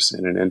universe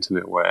in an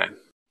intimate way.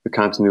 The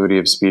continuity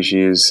of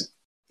species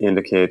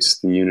indicates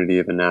the unity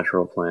of a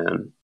natural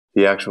plan.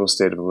 The actual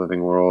state of a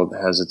living world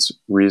has its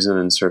reason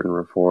and certain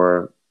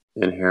rapport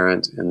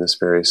inherent in this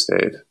very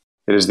state.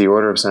 It is the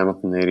order of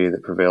simultaneity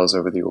that prevails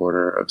over the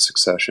order of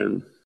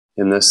succession.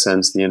 In this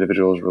sense, the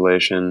individual's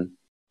relation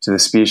to the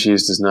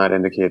species does not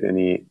indicate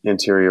any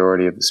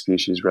interiority of the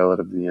species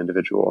relative to the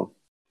individual.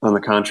 On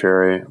the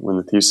contrary, when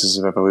the thesis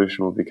of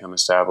evolution will become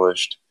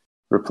established,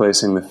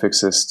 replacing the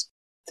fixist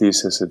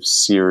thesis of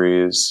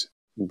series,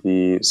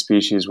 the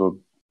species will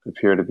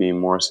appear to be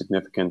more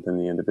significant than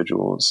the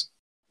individuals.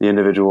 The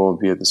individual will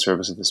be at the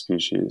service of the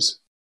species.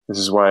 This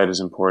is why it is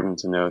important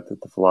to note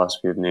that the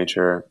philosophy of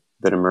nature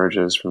that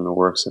emerges from the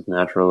works of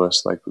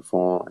naturalists like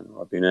Buffon and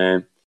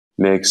Robinet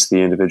makes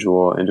the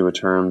individual into a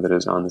term that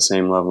is on the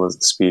same level as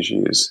the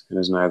species and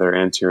is neither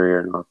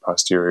anterior nor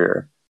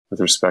posterior with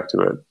respect to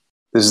it.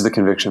 This is the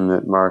conviction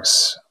that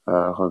marks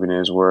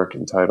Robinet's work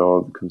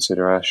entitled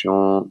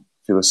Considérations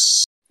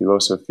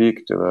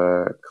philosophiques de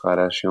la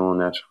gradation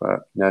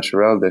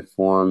naturelle des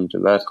formes de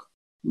l'être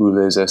ou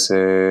les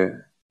essais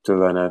de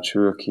la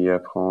nature qui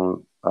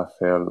apprend à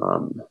faire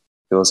l'homme.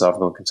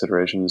 Philosophical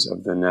considerations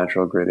of the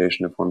natural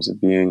gradation of forms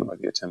of being or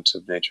the attempts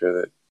of nature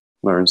that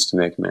learns to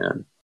make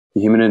man.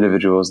 The human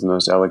individual is the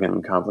most elegant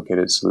and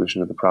complicated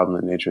solution of the problem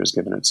that nature has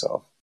given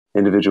itself.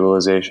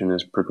 Individualization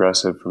is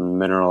progressive from the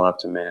mineral up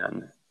to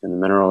man. In the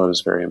mineral, it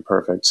is very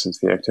imperfect, since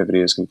the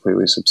activity is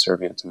completely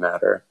subservient to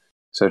matter,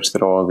 such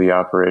that all the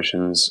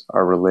operations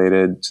are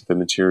related to the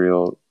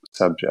material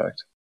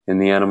subject. In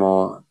the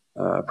animal,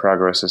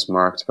 progress is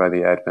marked by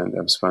the advent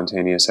of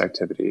spontaneous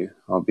activity,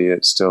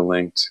 albeit still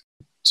linked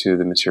to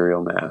the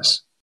material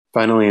mass.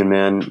 Finally, in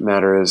man,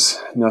 matter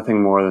is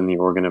nothing more than the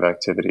organ of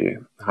activity.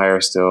 Higher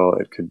still,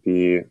 it could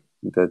be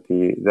that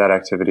that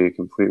activity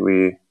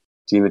completely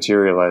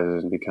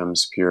dematerializes and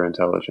becomes pure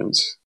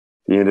intelligence.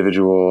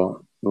 The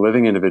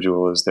living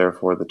individual is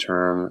therefore the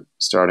term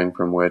starting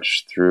from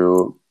which,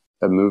 through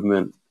a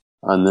movement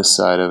on this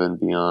side of and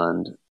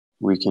beyond,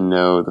 we can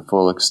know the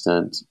full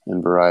extent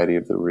and variety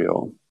of the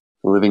real.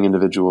 The living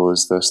individual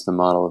is thus the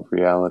model of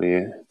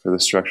reality, for the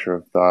structure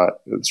of thought.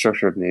 The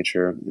structure of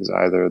nature is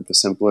either the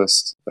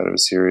simplest, that of a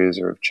series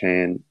or of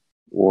chain,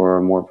 or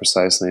more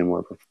precisely and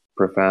more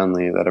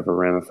profoundly, that of a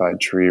ramified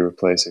tree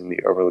replacing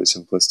the overly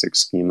simplistic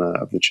schema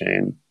of the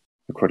chain.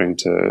 According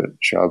to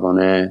Charles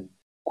Bonnet,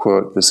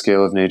 quote, the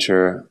scale of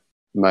nature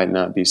might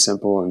not be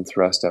simple and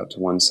thrust out to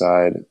one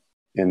side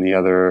and the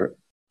other,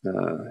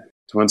 the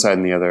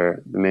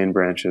main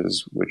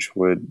branches which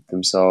would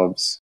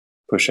themselves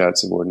push out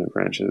subordinate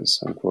branches,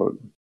 unquote.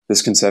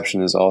 This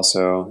conception is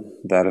also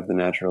that of the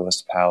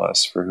naturalist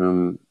Pallas, for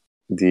whom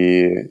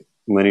the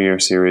linear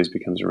series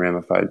becomes a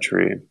ramified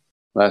tree.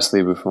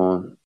 Lastly,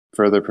 Buffon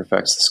further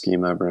perfects the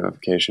schema of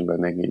ramification by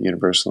making it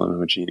universal and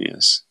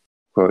homogeneous.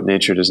 Quote,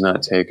 nature does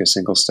not take a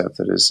single step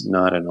that is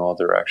not in all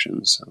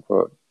directions,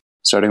 unquote.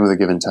 Starting with a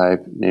given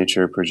type,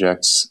 nature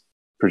projects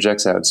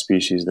out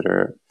species that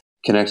are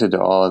connected to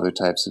all other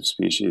types of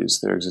species.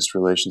 There exist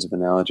relations of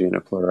analogy in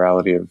a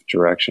plurality of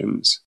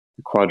directions.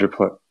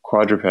 The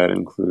quadruped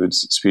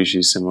includes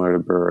species similar to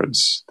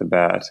birds, the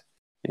bat,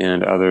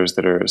 and others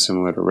that are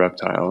similar to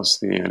reptiles,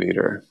 the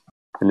anteater.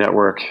 The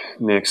network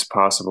makes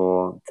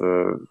possible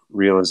the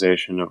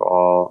realization of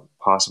all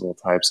possible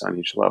types on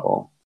each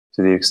level,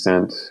 to the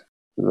extent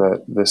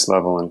that this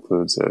level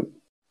includes it.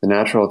 The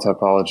natural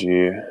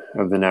topology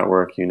of the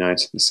network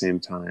unites at the same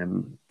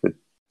time the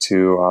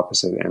two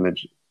opposite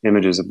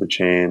images of the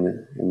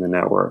chain in the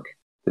network.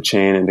 The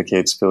chain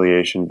indicates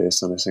filiation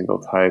based on a single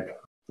type,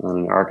 on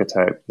an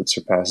archetype that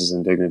surpasses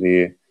in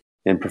dignity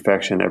and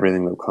perfection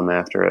everything that will come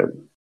after it.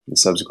 The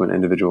subsequent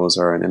individuals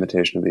are an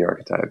imitation of the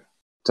archetype.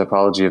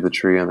 Topology of the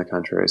tree, on the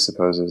contrary,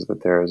 supposes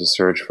that there is a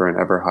search for an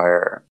ever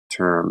higher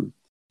term,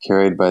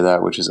 carried by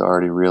that which is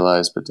already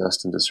realized but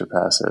destined to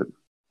surpass it.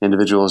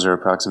 Individuals are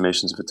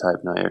approximations of a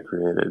type not yet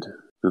created.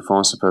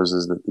 Buffon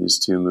supposes that these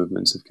two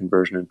movements of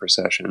conversion and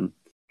procession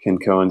can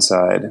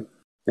coincide,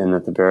 and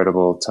that the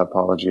veritable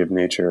topology of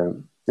nature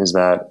is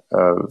that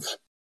of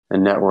a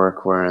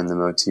network wherein the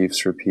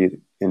motifs repeat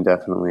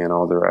indefinitely in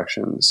all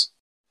directions,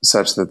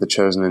 such that the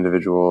chosen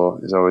individual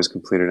is always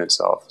complete in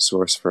itself, a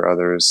source for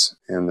others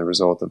and the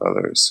result of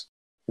others.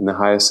 In the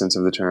highest sense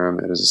of the term,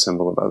 it is a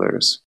symbol of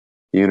others.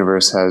 The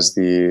universe has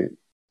the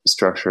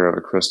structure of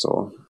a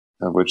crystal,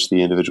 of which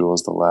the individual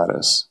is the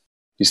lattice.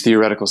 These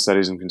theoretical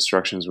studies and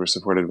constructions were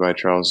supported by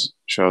Charles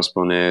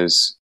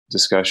Bonnet's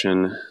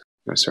discovery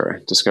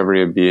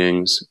of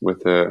beings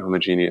with a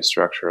homogeneous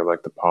structure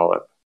like the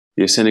polyp.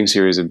 The ascending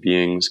series of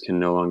beings can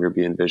no longer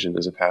be envisioned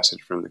as a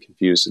passage from the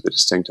confused to the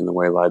distinct in the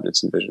way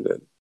Leibniz envisioned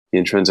it. The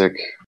intrinsic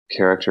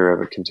character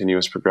of a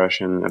continuous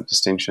progression of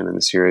distinction in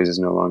the series is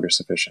no longer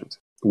sufficient.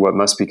 What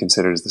must be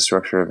considered is the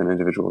structure of an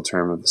individual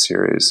term of the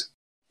series,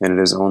 and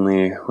it is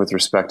only with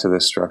respect to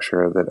this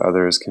structure that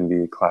others can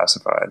be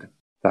classified.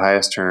 The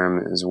highest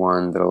term is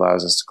one that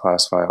allows us to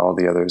classify all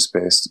the others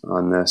based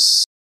on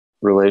this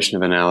relation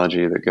of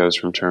analogy that goes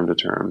from term to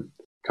term.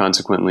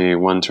 Consequently,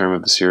 one term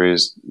of the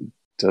series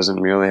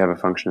doesn't merely have a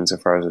function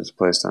insofar as it's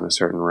placed on a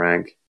certain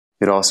rank.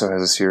 It also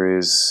has a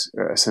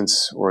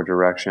sense or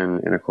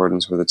direction in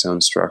accordance with its own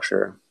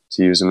structure.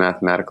 To use a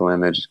mathematical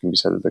image, it can be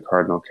said that the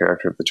cardinal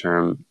character of the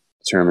term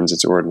determines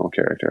its ordinal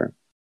character.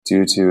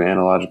 Due to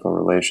analogical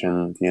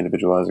relation, the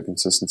individual has a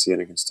consistency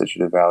and a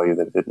constitutive value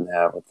that it didn't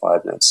have with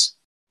Leibniz.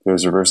 There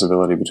is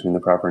reversibility between the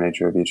proper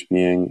nature of each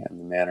being and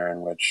the manner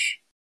in which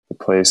the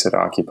place it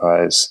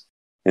occupies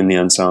in the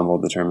ensemble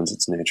determines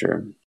its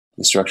nature.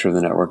 The structure of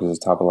the network is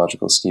a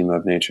topological schema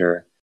of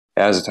nature.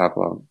 As a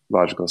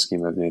topological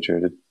schema of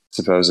nature, it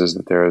supposes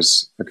that there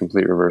is a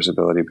complete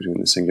reversibility between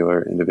the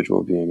singular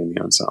individual being and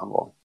the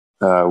ensemble.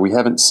 We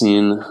haven't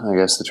seen, I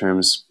guess, the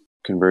terms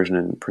conversion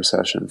and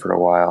procession for a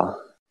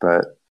while, but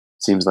it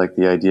seems like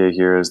the idea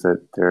here is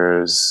that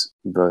there's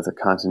both a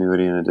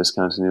continuity and a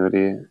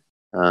discontinuity.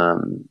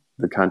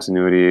 The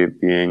continuity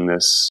being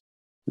this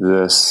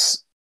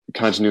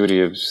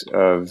continuity of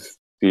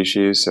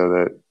species, so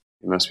that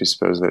it must be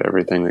supposed that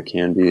everything that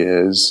can be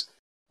is,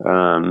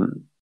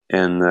 and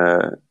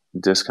the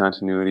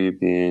discontinuity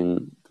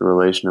being the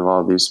relation of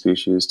all these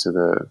species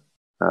to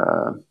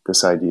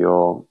this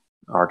ideal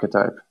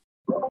archetype.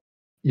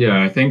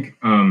 Yeah, I think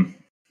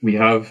we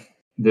have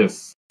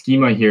this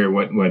schema here,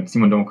 what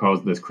Simondon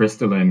calls this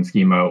crystalline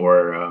schema,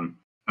 or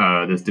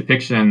this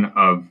depiction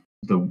of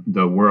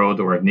the world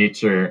or of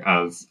nature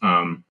as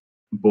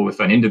both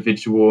an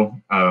individual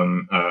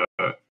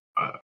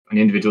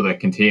that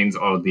contains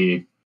all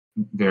the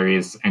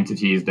various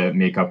entities that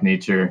make up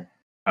nature,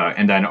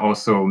 and then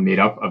also made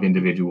up of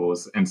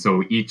individuals. And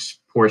so each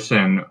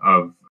portion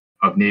of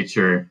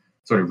nature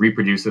sort of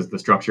reproduces the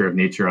structure of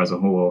nature as a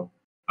whole,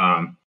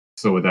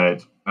 so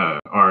that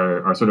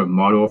our sort of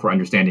model for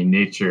understanding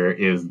nature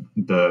is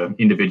the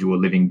individual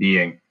living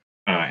being.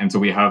 And so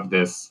we have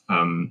this,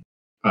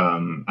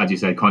 as you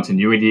said,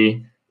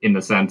 continuity in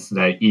the sense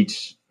that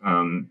each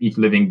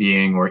living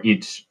being or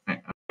each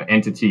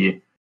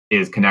entity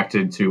is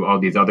connected to all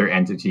these other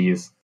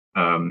entities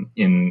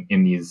in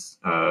these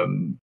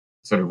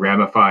sort of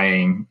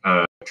ramifying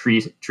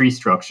tree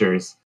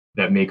structures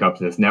that make up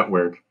this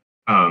network.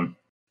 And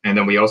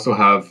then we also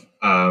have,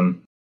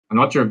 I'm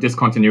not sure if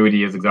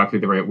discontinuity is exactly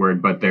the right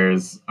word, but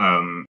there's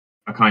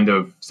a kind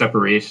of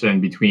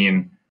separation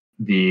between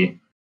the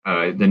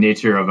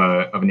nature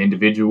of an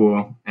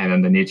individual and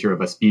then the nature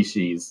of a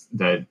species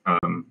that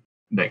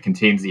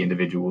contains the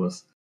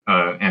individuals.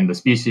 And the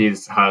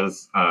species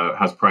has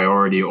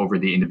priority over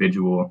the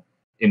individual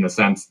in the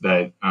sense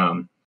that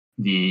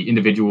the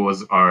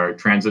individuals are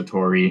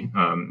transitory.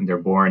 They're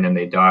born and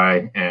they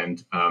die,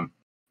 and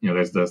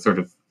there's the sort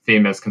of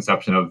famous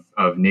conception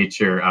of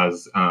nature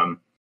as how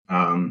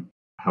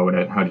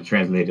to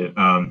translate it,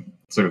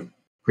 sort of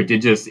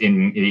prodigious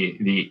in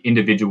the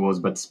individuals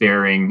but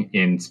sparing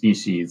in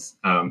species.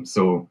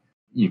 So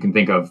you can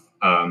think of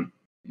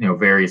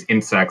various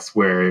insects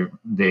where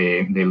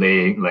they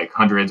lay like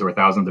hundreds or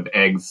thousands of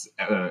eggs,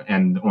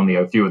 and only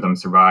a few of them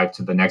survive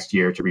to the next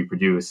year to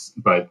reproduce.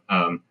 But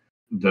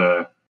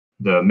the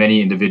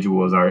many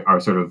individuals are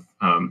sort of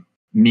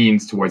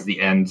means towards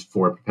the end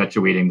for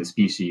perpetuating the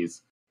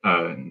species.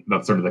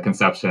 That's sort of the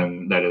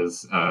conception that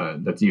is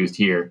that's used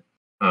here.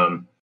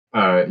 And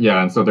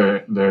so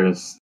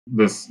there's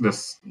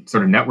this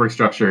sort of network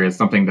structure is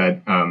something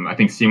that I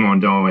think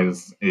Simondon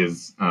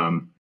is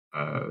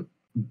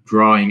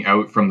drawing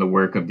out from the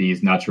work of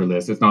these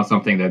naturalists. It's not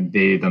something that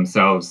they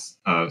themselves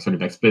sort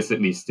of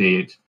explicitly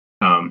state.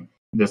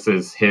 This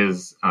is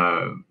his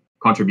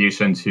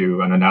contribution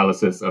to an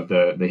analysis of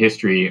the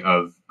history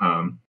of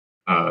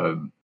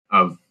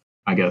of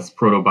I guess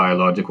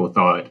proto-biological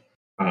thought,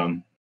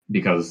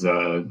 because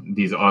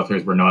these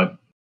authors were not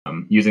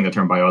using the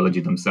term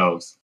biology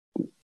themselves.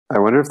 I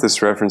wonder if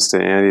this reference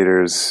to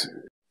anteaters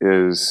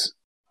is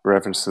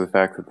reference to the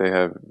fact that they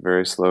have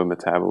very slow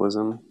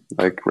metabolism,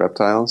 like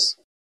reptiles.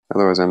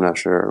 Otherwise, I'm not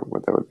sure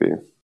what that would be.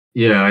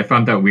 Yeah, I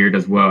found that weird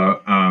as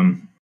well.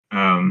 I'm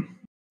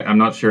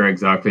not sure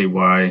exactly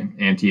why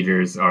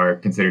anteaters are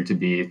considered to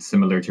be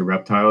similar to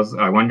reptiles.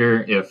 I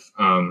wonder if,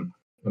 let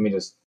me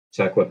just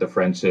check what the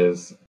French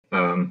is.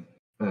 Where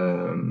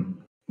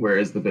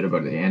is the bit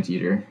about the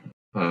anteater?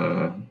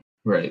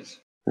 Right.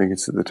 I think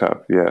it's at the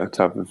top. Yeah,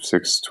 top of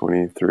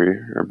 623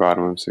 or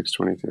bottom of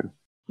 622.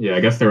 Yeah, I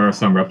guess there are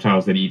some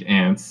reptiles that eat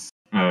ants.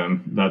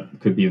 That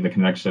could be the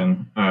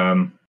connection.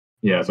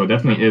 Yeah, so it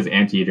definitely is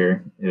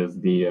anteater is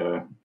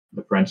the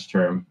French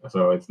term.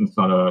 So it's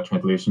not a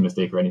translation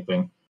mistake or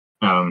anything.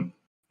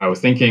 I was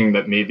thinking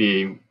that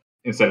maybe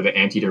instead of the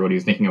anteater, what he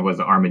was thinking of was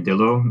the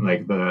armadillo,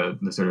 like the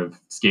sort of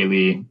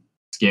scaly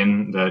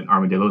skin that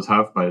armadillos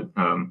have. But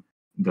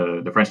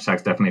the French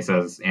text definitely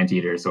says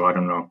anteater, so I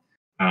don't know.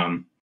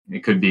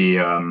 It could be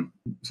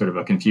sort of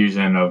a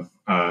confusion of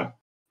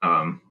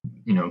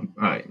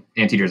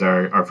anteaters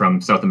are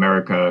from South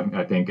America,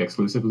 I think,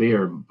 exclusively,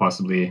 or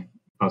possibly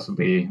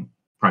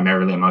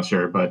primarily. I'm not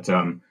sure, but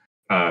I'm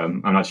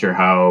not sure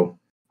how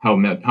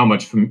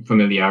much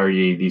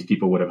familiarity these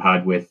people would have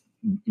had with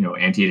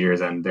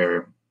anteaters and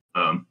their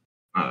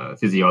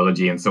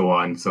physiology and so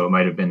on. So it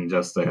might have been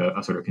just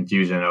a sort of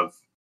confusion of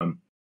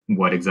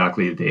what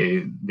exactly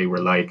they were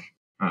like.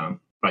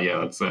 But yeah,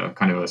 that's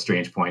kind of a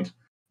strange point.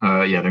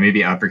 Yeah, there may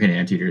be African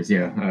anteaters.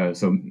 Yeah,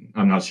 so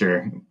I'm not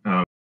sure.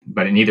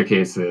 But in either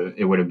case,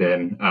 it would have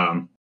been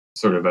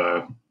sort of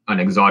an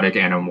exotic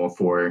animal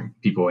for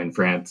people in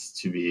France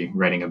to be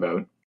writing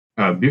about.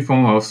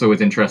 Buffon also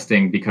is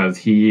interesting because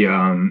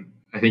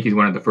I think he's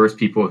one of the first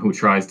people who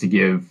tries to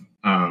give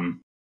an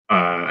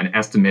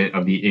estimate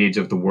of the age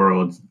of the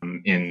world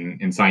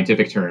in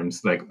scientific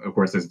terms. Like, of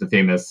course, there's the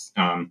famous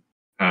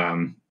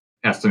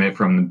estimate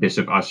from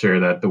Bishop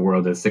Ussher that the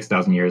world is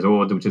 6,000 years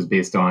old, which is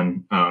based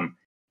on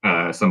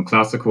some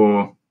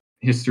classical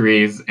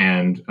histories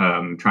and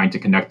trying to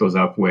connect those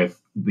up with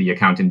the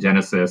account in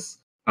Genesis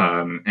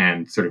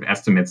and sort of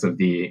estimates of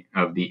the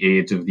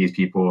age of these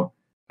people,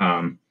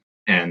 and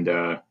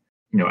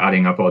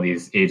adding up all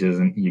these ages,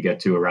 and you get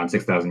to around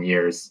 6,000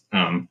 years.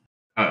 And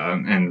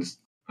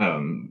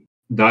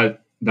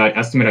that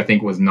estimate, I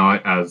think, was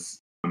not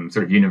as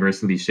sort of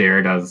universally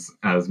shared as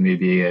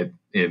maybe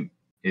it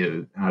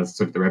has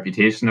sort of the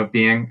reputation of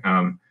being.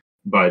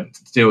 But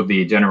still,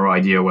 the general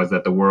idea was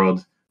that the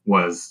world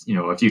was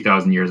a few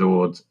thousand years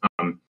old,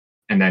 and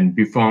then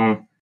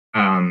Buffon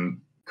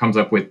comes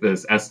up with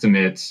this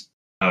estimate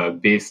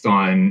based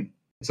on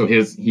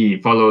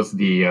he follows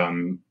the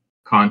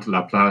Kant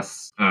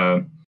Laplace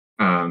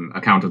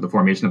account of the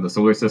formation of the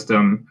solar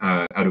system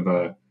out of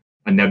a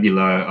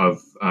nebula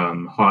of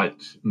hot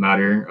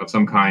matter of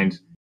some kind,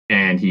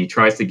 and he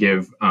tries to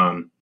give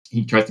an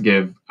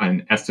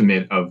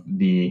estimate of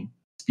the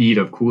speed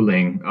of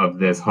cooling of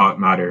this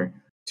hot matter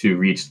to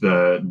reach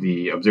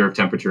the observed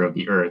temperature of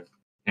the Earth.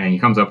 And he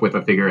comes up with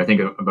a figure, I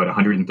think, of about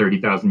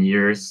 130,000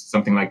 years,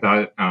 something like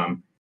that.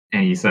 And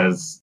he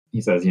says,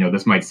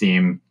 this might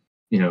seem,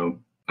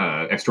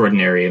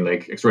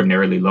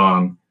 extraordinarily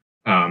long.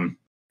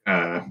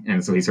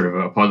 And so he sort of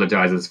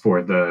apologizes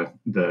for the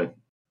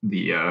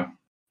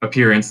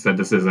appearance that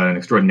this is an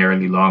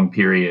extraordinarily long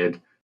period.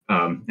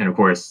 And of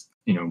course,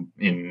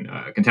 in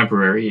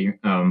contemporary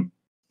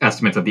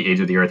estimates of the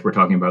age of the Earth, we're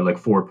talking about like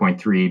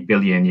 4.3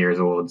 billion years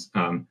old.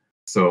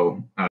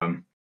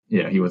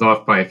 Yeah, he was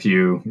off by a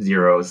few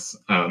zeros,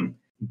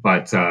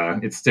 but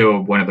it's still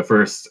one of the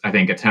first, I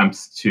think,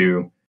 attempts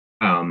to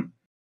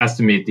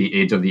estimate the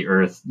age of the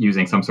Earth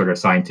using some sort of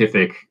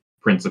scientific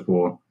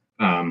principle.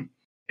 And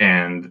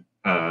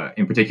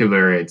in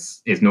particular,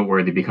 it's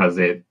noteworthy because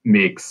it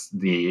makes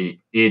the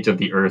age of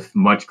the Earth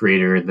much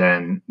greater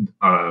than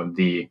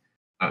the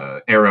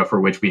era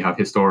for which we have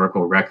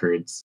historical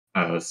records.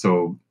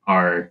 So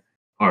our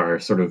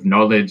sort of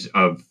knowledge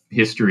of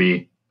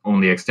history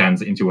only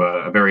extends into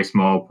a very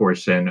small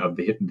portion of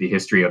the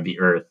history of the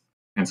Earth,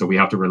 and so we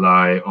have to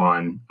rely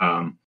on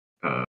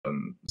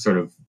sort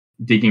of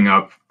digging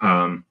up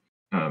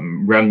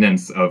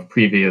remnants of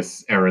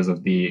previous eras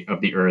of the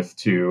Earth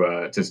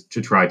to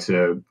try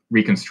to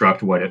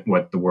reconstruct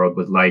what the world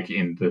was like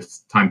in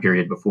this time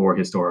period before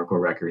historical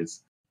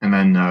records. And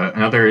then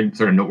another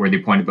sort of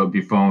noteworthy point about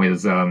Buffon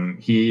is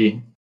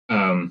he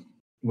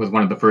was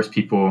one of the first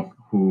people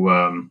who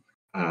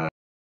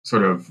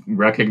sort of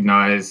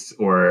recognized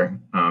or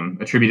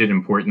attributed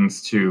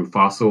importance to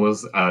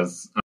fossils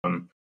as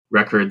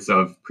records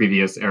of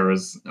previous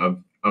eras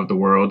of the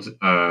world,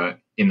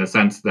 in the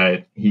sense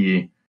that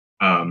he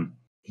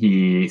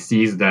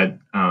sees that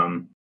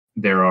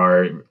there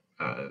are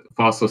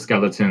fossil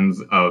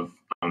skeletons of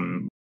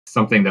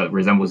something that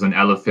resembles an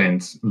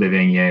elephant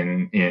living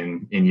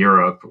in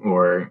Europe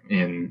or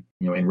in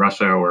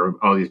Russia or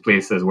all these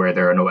places where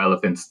there are no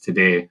elephants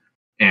today.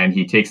 and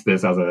he takes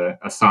this as a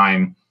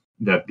sign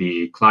that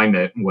the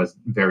climate was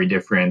very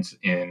different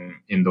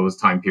in those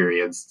time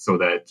periods, so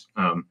that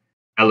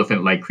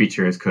elephant-like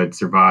creatures could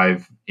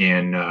survive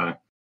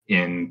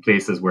in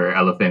places where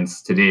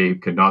elephants today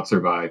could not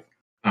survive.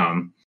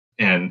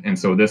 And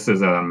so this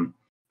is of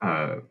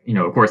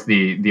course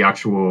the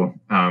actual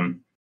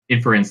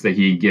inference that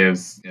he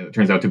gives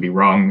turns out to be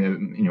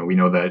wrong. We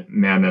know that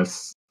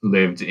mammoths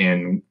lived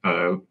in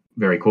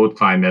very cold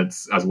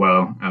climates as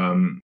well,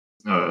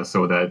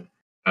 so that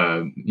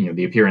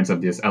the appearance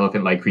of this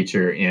elephant-like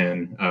creature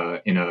in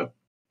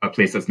a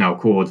place that's now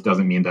cold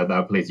doesn't mean that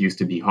that place used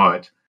to be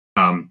hot.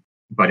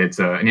 But it's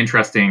an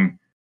interesting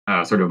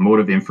sort of mode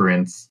of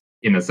inference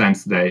in the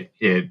sense that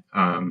it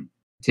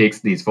takes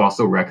these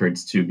fossil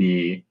records to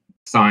be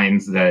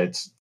signs that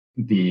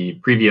the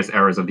previous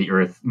eras of the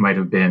Earth might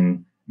have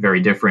been very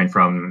different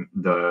from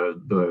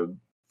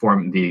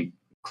the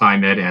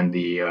climate and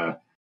the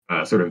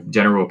sort of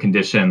general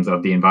conditions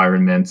of the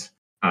environment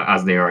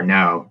as they are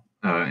now.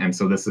 And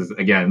so this is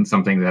again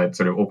something that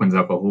sort of opens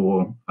up a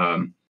whole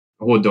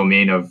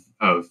domain of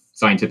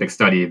scientific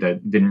study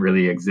that didn't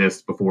really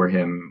exist before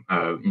him.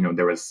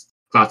 There was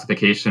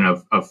classification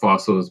of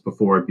fossils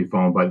before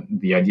Buffon, but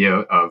the idea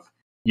of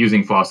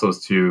using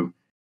fossils to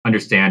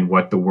understand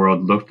what the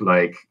world looked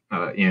like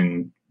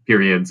in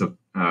periods of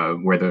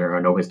where there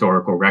are no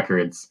historical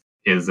records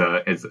is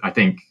I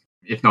think,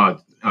 if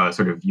not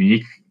sort of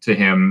unique to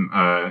him,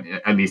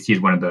 at least he's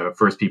one of the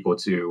first people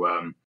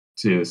to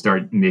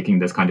start making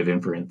this kind of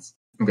inference.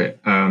 Okay,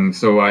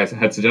 so I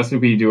had suggested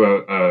we do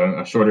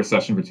a shorter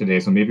session for today,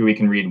 so maybe we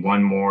can read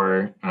one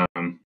more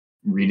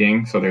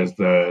reading. So there's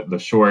the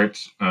short,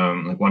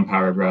 like one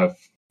paragraph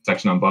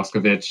section on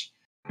Boscovich,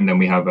 and then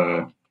we have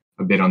a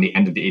bit on the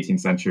end of the 18th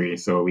century,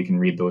 so we can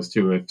read those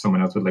two if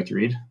someone else would like to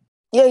read.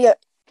 Yeah.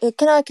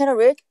 Can I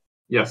read?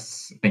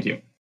 Yes, thank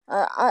you.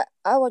 I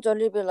was a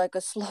little bit like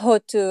a slow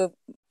to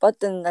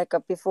button like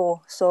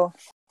before. So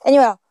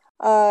anyway,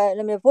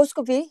 let me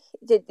Boscovich.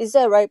 Is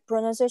that right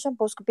pronunciation?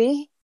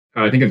 Boscovich?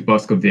 I think it's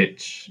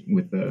Boscovich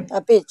with the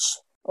beach.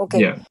 Okay.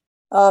 Yeah.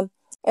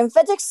 In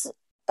physics,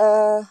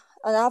 an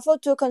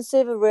effort to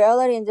conceive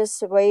reality in this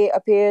way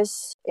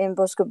appears in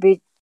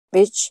Boscovich,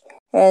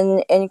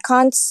 and in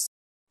Kant's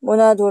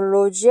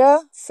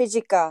Monadologia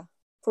Physica.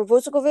 For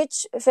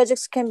Boscovich,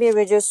 physics can be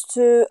reduced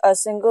to a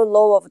single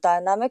law of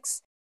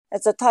dynamics,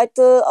 as the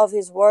title of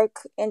his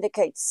work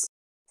indicates.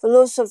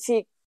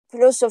 Philosophiae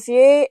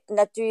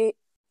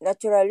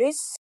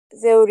Naturalis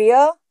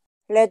Theoria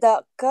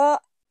Redaca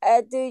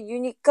ad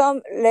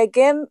unicam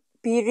legem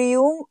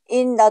virium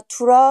in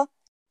natura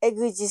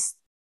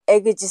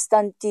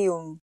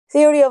existentium.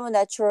 Theory of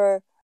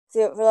natural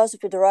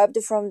philosophy derived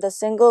from the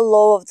single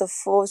law of the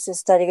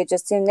forces that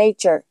exist in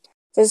nature.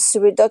 This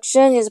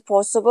reduction is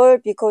possible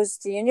because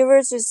the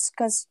universe is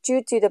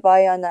constituted by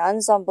an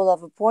ensemble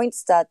of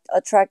points that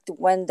attract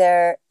when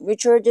their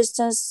mutual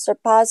distance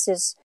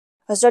surpasses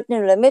a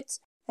certain limit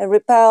and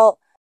repel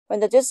when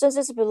the distance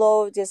is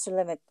below this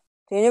limit.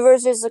 The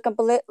universe is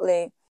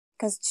completely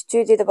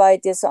constituted by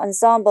this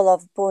ensemble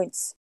of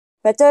points.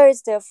 Matter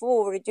is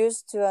therefore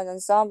reduced to an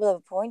ensemble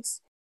of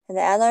points, and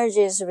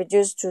energy is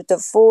reduced to the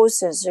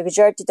forces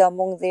exerted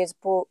among these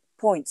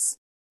points.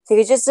 The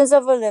existence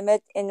of a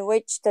limit in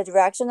which the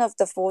direction of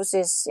the force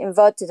is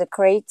inverted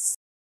creates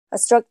a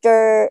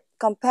structure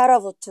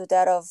comparable to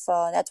that of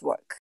a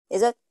network.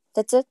 Is it?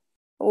 That's it?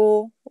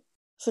 Or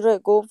should I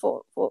go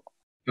for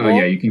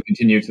Yeah, you can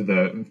continue to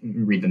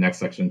read the next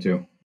section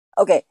too.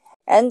 Okay.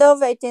 End of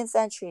 18th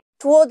century.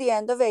 Toward the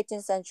end of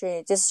 18th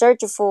century, the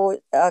search for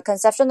a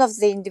conception of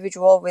the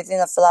individual within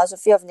a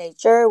philosophy of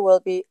nature will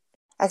be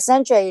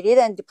accentuated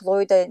and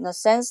deployed in a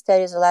sense that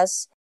is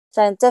less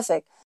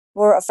scientific,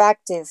 more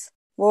affective,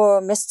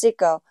 more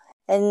mystical,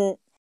 and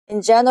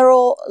in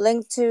general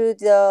linked to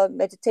the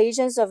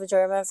meditations of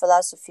German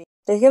philosophy.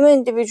 The human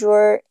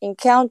individual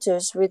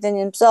encounters within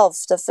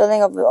himself the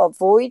feeling of a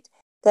void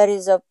that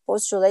is a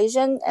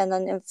postulation and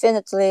an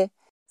infinitely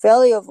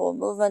valuable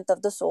movement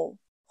of the soul.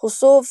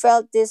 Rousseau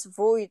felt this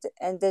void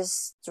and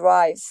this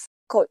drive.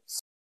 Quotes,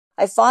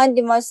 I find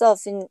in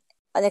myself an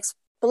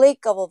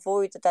inexplicable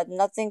void that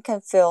nothing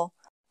can fill,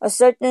 a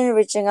certain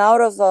reaching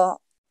out of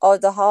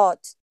the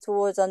heart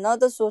towards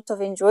another sort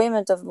of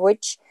enjoyment of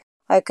which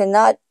I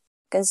cannot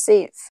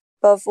conceive,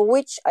 but for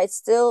which I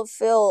still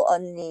feel a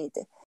need.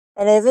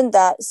 And even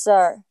that,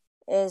 sir,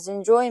 is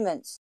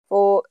enjoyment,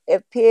 for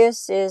it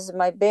pierces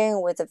my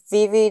being with a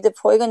vivid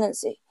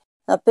poignancy,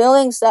 an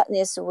appealing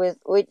sadness with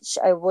which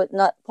I would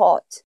not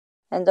part.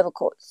 End of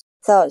quote.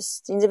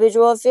 Thus, the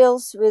individual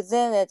feels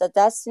within it a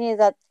destiny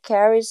that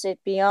carries it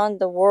beyond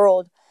the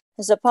world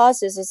and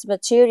surpasses its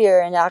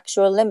material and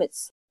actual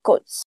limits.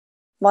 Quotes,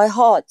 my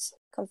heart,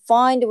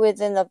 confined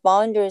within the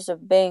boundaries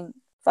of being,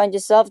 finds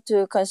itself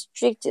too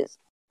constricted.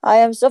 I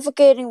am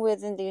suffocating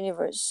within the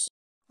universe.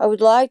 I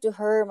would like to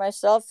hurl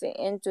myself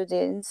into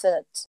the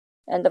infinite.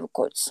 End of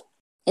quotes.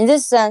 In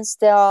this sense,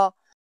 there are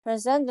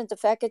transcendent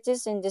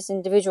faculties in this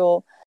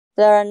individual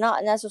that are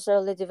not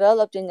necessarily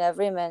developed in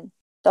every man.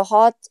 The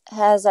heart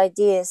has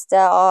ideas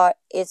that are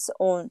its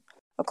own,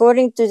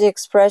 according to the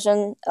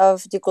expression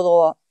of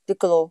Duclos. The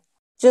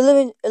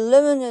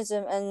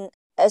illuminism and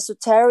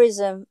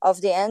esotericism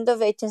of the end of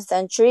 18th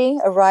century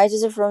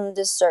arises from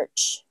this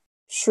search.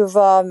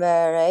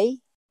 Chauvet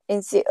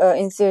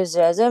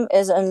enthusiasm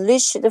is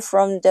unleashed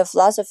from the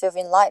philosophy of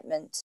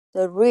enlightenment.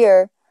 The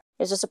rear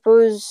is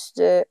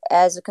supposed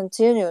as a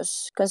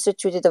continuous,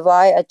 constituted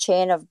by a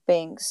chain of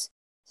beings.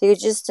 The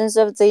existence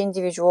of the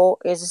individual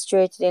is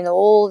situated in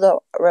all the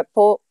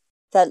rapport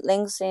that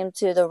links him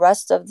to the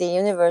rest of the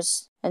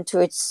universe and to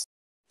its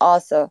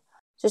author.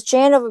 The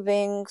chain of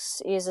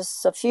beings is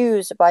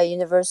suffused by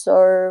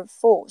universal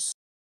force.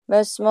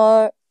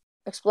 Mesmer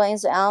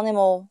explains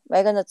animal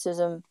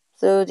magnetism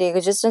through the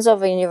existence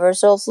of a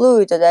universal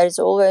fluid that is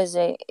always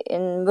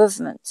in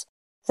movement.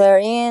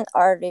 Therein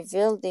are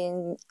revealed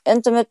the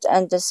intimate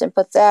and the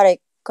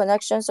sympathetic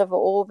connections of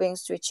all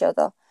beings to each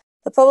other.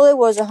 The public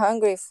was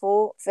hungry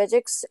for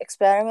physics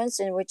experiments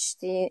in which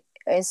the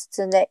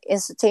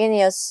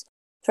instantaneous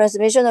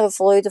transmission of a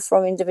fluid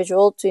from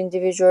individual to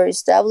individual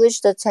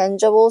established a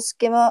tangible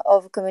schema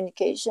of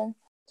communication.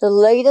 The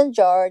Leyden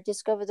jar,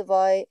 discovered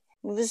by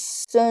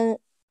Muschenbroek,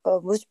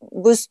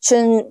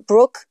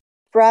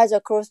 spread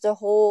across the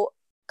whole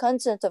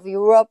continent of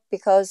Europe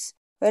because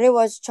when it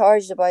was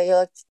charged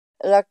by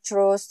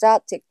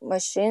electrostatic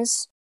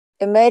machines,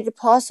 it made it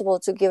possible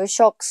to give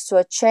shocks to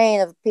a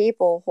chain of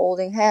people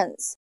holding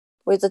hands,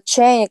 with the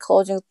chain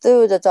closing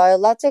through the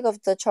dielectric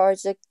of the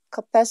charged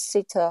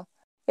capacitor.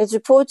 It's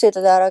reported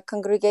that a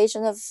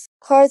congregation of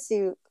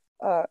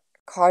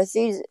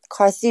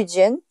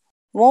Carthaginian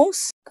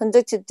monks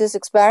conducted this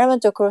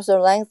experiment across a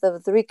length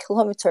of 3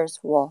 kilometers.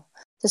 Wow.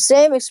 The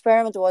same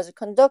experiment was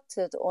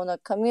conducted on a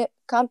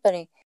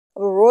company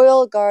of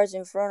royal guards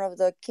in front of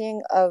the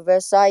King of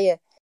Versailles.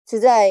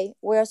 Today,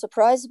 we are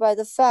surprised by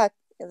the fact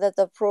that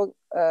the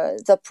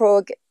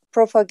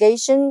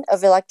propagation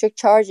of electric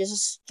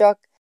charges struck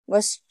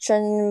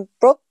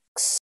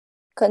Muschenbroek's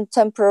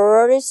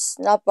contemporaries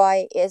not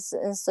by its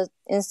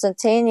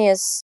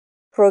instantaneous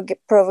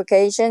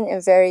provocation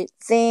in very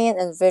thin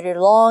and very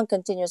long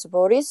continuous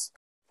bodies,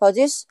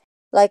 produced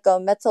like a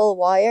metal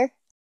wire,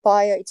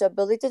 by its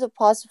ability to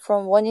pass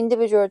from one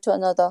individual to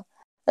another.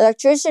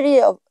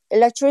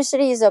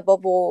 Electricity is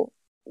above all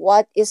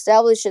what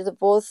establishes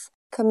both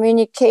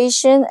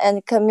communication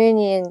and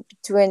communion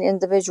between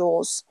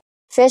individuals.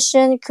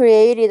 Fission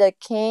created a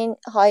cane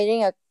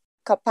hiding a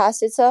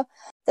capacitor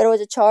that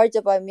was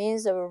charged by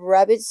means of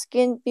rabbit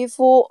skin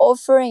before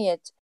offering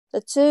it.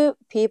 The two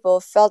people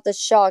felt the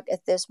shock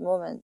at this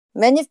moment.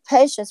 Many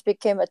patients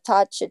became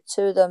attached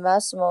to the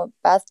Massimo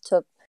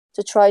bathtub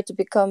to try to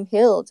become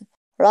healed.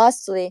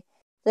 Lastly,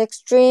 the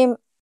extreme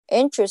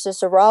interest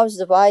is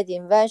aroused by the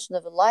invention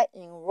of a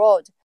lightning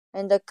rod,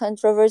 and the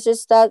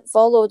controversies that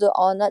followed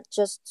are not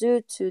just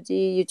due to the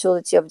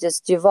utility of this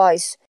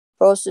device,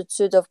 but also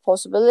to the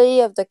possibility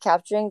of the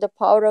capturing the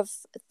power of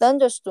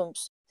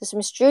thunderstorms. This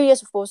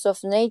mysterious force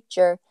of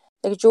nature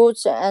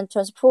exalts and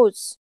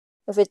transports.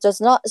 If it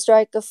does not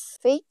strike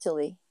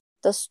fatally,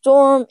 the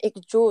storm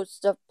exalts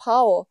the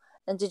power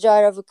and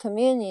desire of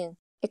communion.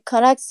 It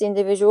connects the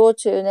individual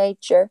to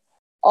nature.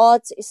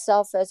 Art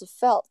itself has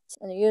felt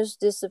and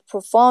used this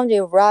profoundly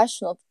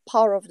irrational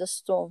power of the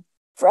storm.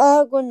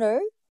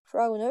 Fragonard,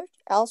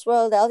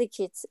 elsewhere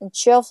delicate and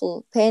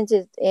cheerful,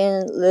 painted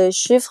in Le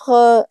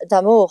Chiffre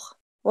d'Amour,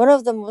 one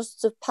of the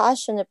most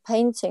passionate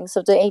paintings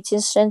of the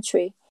 18th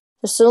century.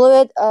 The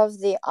silhouette of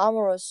the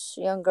amorous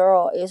young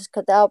girl is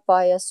cut out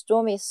by a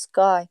stormy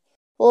sky,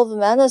 full of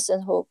menace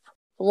and hope,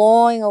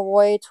 blowing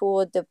away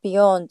toward the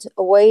beyond,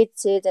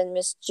 awaited and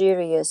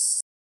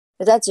mysterious.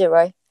 That's it,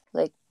 right?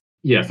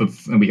 Yes,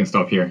 we can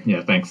stop here.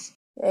 Yeah, thanks.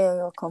 Yeah, you're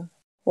welcome.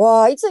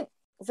 Wow, it's a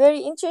very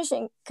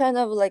interesting kind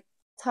of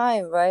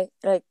time, right?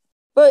 But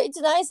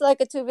it's nice,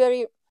 to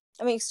very,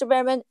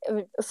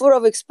 full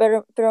of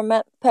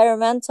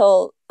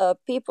experimental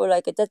people.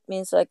 That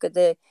means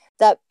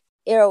that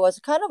era was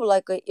kind of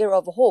like an era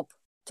of hope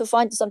to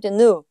find something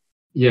new.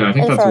 Yeah, I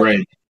think that's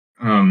right.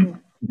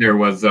 There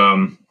was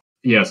so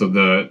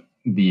the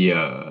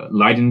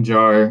Leyden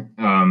jar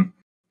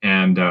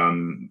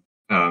and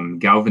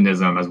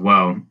galvanism as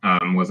well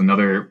was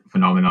another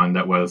phenomenon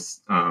that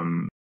was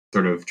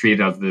sort of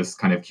treated as this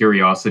kind of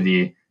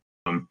curiosity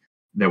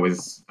that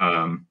was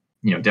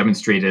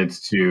demonstrated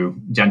to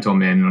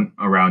gentlemen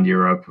around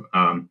Europe.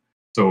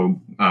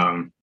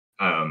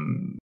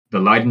 The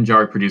Leyden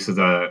jar produces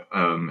a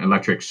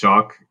electric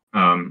shock,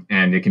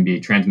 and it can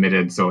be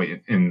transmitted. So,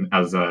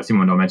 as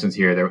Simondon mentions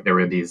here, there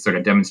were these sort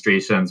of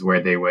demonstrations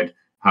where they would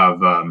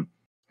have a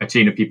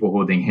chain of people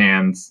holding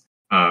hands,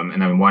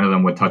 and then one of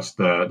them would touch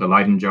the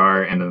Leyden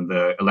jar, and then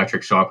the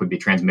electric shock would be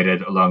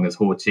transmitted along this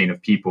whole chain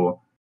of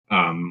people,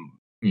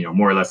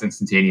 more or less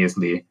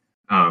instantaneously,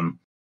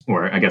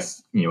 or I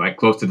guess at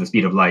close to the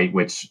speed of light,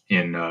 which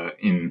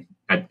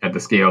at the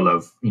scale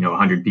of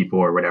 100 people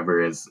or whatever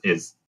is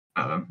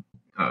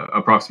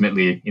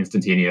approximately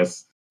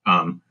instantaneous.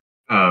 And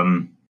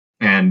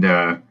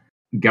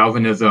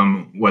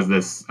galvanism was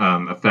this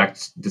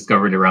effect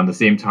discovered around the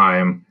same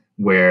time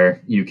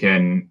where you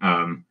can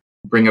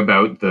bring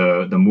about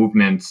the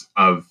movement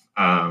of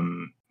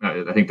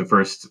I think the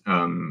first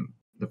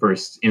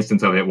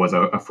instance of it was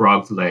a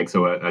frog's leg,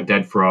 so a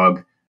dead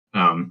frog.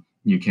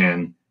 You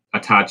can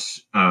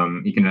attach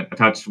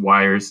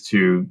wires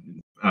to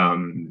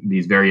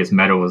these various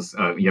metals.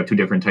 You have two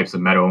different types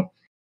of metal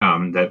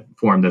that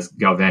form this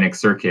galvanic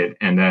circuit,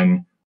 and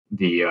then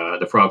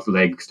the frog's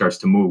leg starts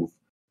to move.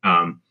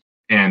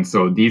 And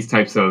so these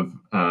types of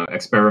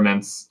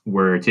experiments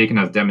were taken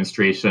as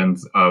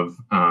demonstrations of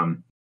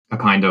a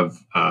kind of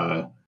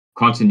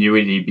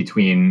continuity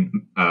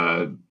between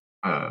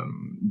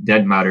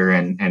dead matter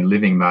and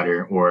living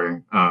matter,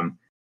 or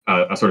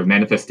a sort of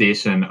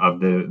manifestation of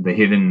the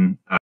hidden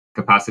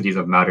capacities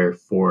of matter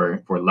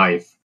for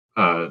life.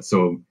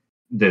 So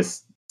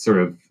this sort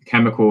of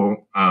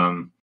chemical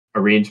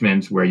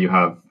arrangement where you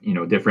have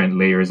different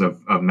layers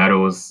of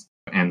metals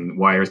and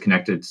wires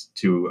connected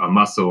to a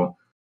muscle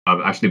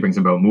actually brings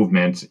about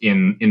movement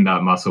in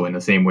that muscle in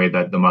the same way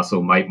that the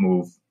muscle might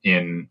move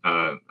in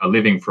a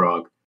living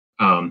frog.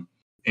 So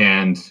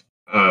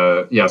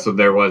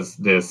there was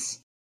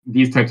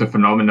these types of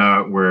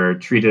phenomena were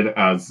treated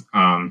as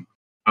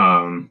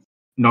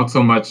not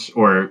so much,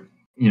 or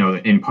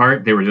in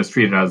part they were just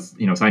treated as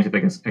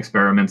scientific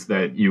experiments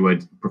that you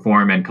would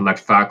perform and collect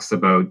facts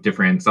about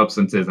different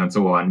substances and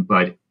so on.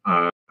 But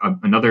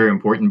another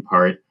important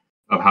part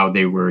of how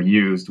they were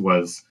used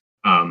was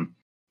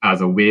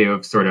as a way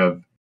of sort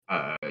of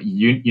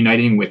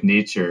uniting with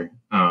nature.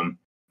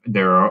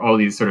 There are all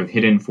these sort of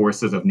hidden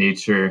forces of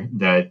nature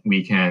that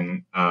we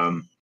can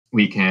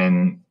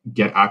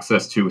get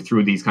access to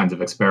through these kinds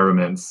of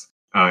experiments.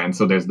 And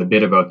so there's the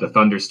bit about the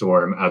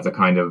thunderstorm as a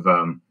kind of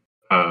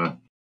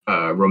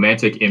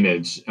romantic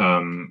image,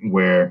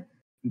 where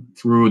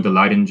through the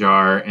Leyden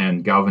jar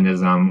and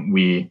galvanism,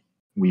 we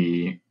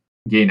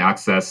gain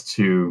access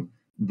to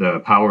the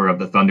power of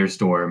the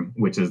thunderstorm,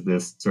 which is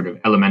this sort of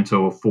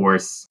elemental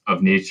force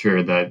of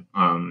nature that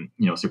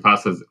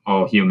surpasses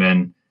all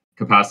human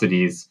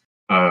capacities.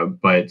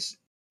 But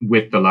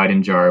with the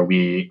Leyden jar,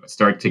 we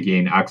start to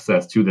gain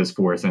access to this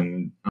force,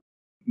 and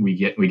we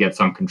get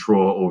some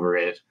control over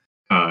it.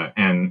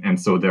 And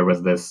so there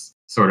was this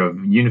sort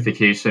of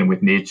unification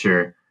with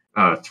nature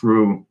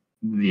through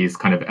these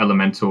kind of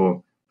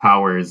elemental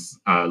powers,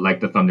 like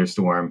the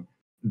thunderstorm,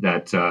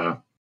 that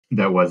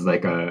was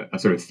like a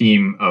sort of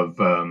theme of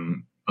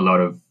a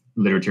lot of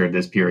literature of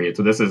this period.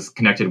 So this is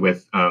connected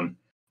with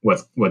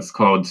what's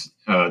called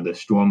the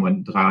Sturm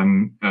und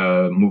Drang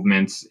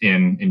movements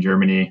in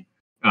Germany.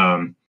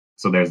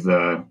 So there's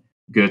the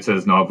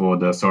Goethe's novel,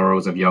 The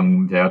Sorrows of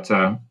Young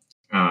Werther,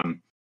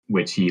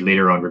 which he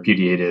later on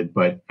repudiated,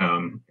 but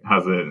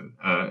has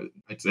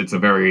it's a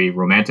very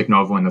romantic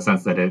novel in the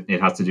sense that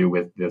it has to do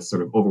with this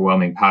sort of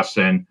overwhelming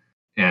passion,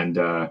 and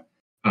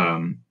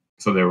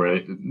so there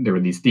were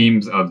these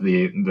themes of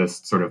this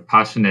sort of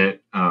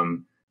passionate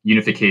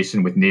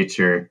unification with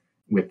nature,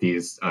 with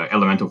these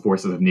elemental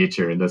forces of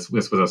nature. This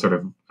was a sort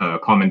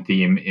of common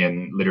theme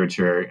in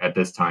literature at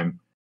this time.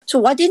 So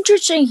what's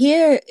interesting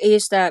here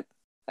is that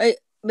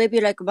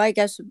maybe like my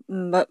guess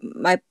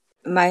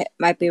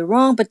might be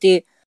wrong, but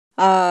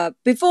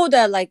before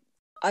that, like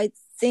I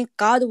think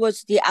God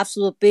was the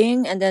absolute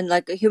being, and then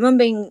like human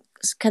beings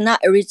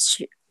cannot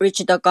reach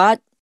the God.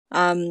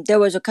 There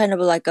was a kind of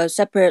like a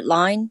separate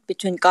line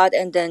between God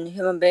and then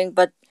human being.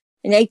 But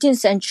in the 18th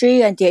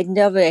century and the end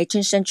of the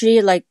 18th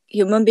century, like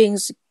human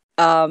beings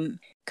kind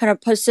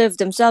of perceive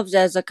themselves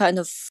as a kind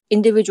of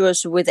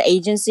individuals with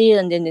agency,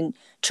 and then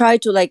try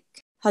to, like,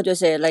 how do I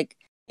say it? Like,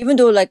 even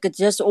though like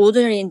just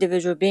ordinary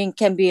individual being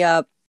can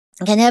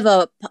have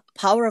a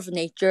power of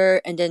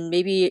nature, and then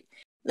maybe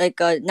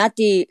like not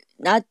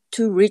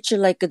to reach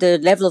like the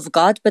level of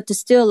God, but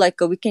still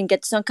like we can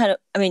get some kind of,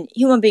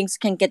 human beings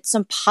can get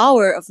some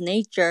power of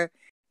nature,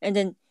 and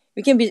then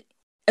we can be,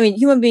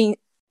 human being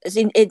as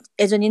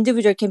an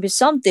individual can be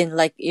something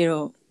like,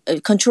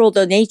 control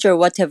the nature,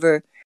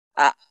 whatever.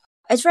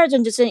 As far as I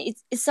understand,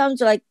 it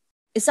sounds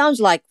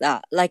like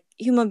that, like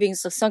human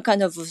beings have some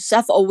kind of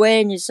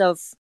self-awareness of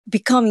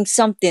becoming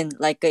something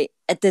like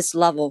at this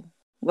level.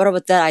 What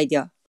about that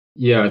idea?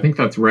 Yeah, I think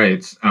that's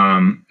right.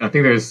 I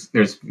think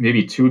there's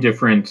maybe two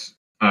different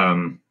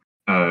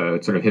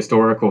sort of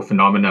historical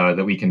phenomena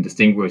that we can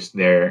distinguish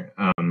there.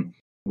 So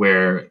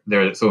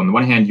on the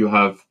one hand, you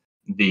have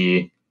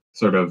the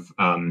sort of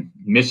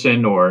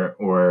mission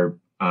or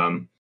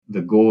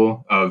the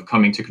goal of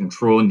coming to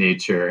control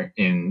nature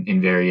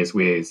in various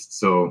ways.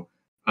 So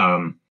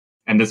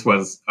and this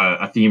was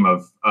a theme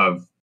of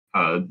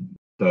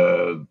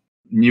the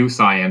new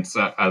science,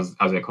 as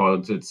it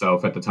called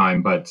itself at the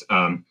time, but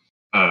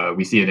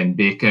we see it in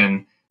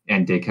Bacon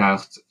and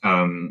Descartes,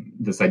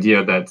 this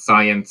idea that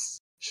science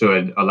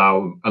should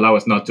allow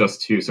us not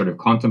just to sort of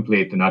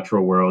contemplate the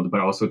natural world, but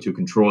also to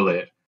control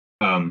it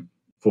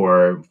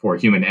for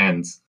human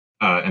ends.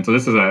 And so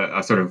this is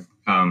a sort of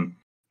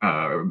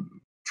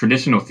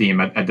traditional theme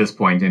at this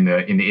point in the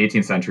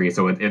 18th century.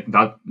 So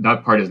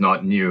that part is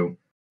not new.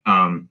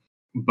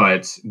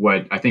 But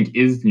what I think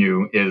is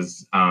new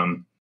is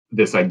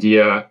this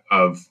idea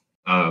of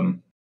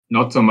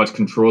not so much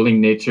controlling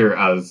nature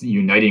as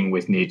uniting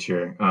with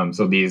nature.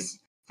 So these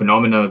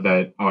phenomena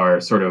that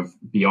are sort of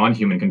beyond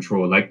human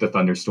control, like the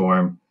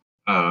thunderstorm,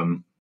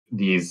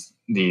 these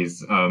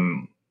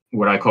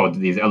what I call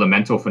these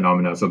elemental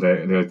phenomena. So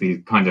they're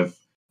these kind of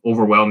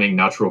overwhelming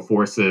natural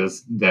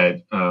forces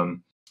that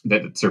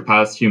that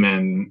surpass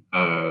human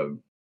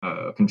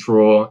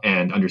control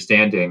and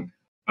understanding.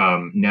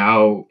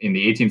 Now, in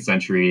the 18th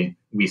century,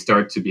 we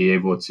start to be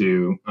able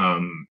to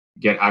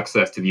get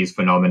access to these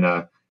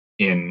phenomena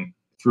in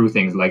through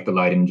things like the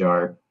Leyden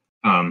jar,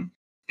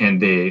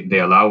 and they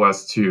allow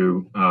us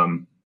to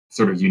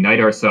sort of unite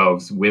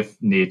ourselves with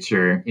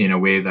nature in a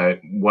way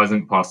that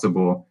wasn't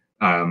possible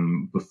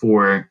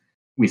before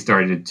we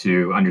started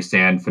to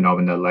understand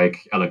phenomena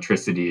like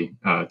electricity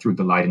through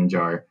the Leyden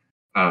jar.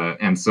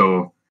 And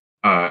so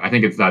I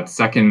think it's that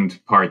second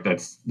part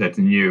that's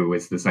new,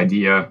 is this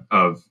idea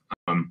of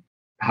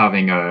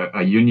having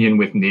a union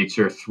with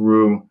nature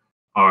through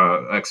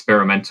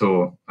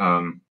experimental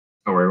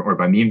or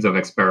by means of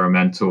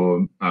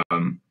experimental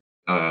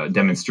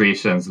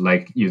demonstrations,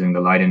 like using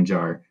the Leyden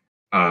jar,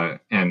 and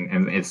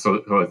it's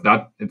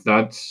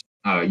that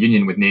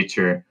union with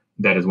nature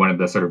that is one of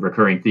the sort of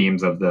recurring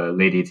themes of the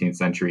late 18th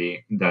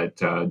century that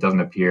doesn't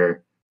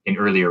appear in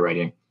earlier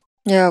writing.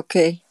 Yeah,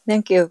 okay.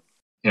 Thank you.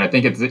 And I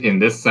think it's in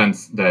this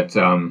sense that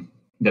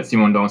that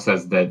Simondon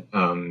says that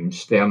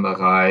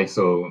Schwärmerei,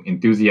 so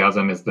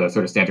enthusiasm is the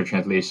sort of standard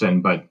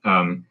translation, but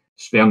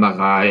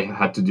Schwärmerei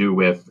had to do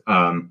with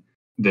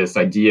this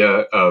idea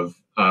of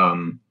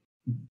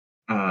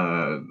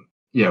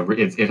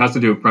it has to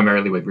do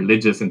primarily with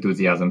religious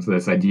enthusiasm. So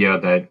this idea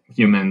that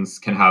humans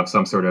can have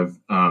some sort of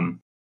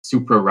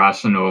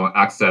supra-rational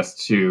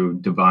access to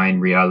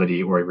divine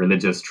reality or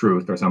religious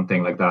truth or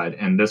something like that.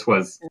 And this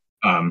was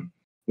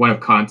one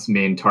of Kant's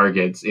main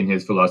targets in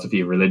his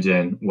philosophy of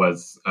religion,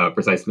 was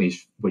precisely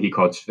what he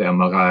called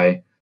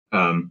Schwärmerei.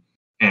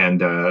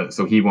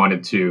 So he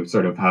wanted to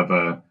sort of have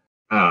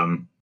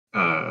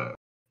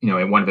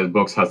in one of his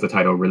books has the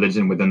title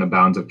Religion Within the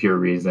Bounds of Pure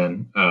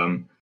Reason.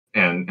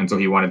 And so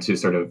he wanted to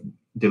sort of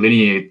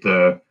delineate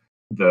the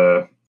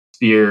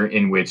sphere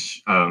in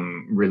which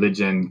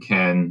religion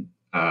can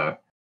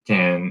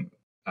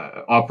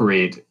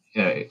operate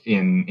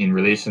in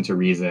relation to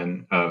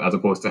reason, as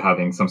opposed to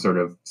having some sort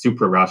of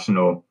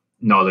supra-rational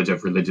knowledge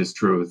of religious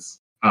truths.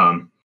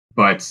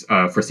 But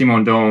for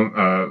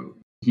Simondon,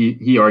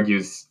 he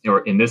argues,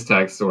 or in this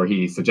text, or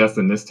he suggests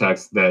in this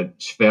text, that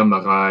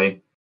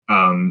Schwärmerei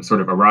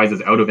sort of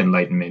arises out of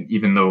enlightenment,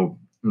 even though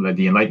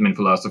the Enlightenment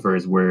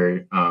philosophers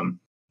were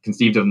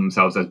conceived of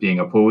themselves as being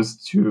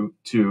opposed to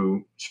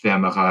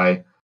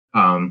Schwärmerei.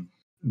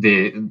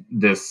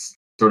 This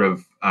sort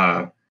of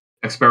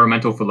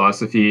experimental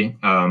philosophy,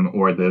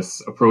 or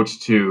this approach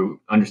to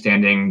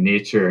understanding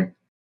nature,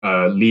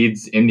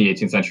 leads in the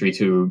 18th century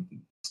to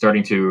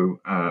starting to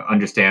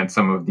understand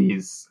some of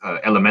these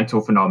elemental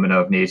phenomena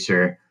of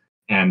nature.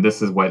 And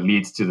this is what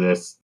leads to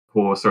this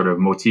whole sort of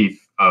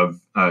motif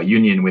of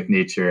union with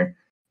nature.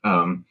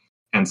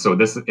 And so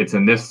it's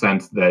in this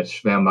sense that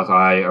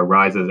Schwärmerei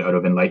arises out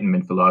of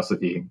Enlightenment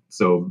philosophy.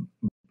 So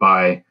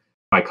by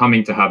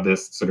coming to have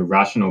this sort of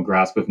rational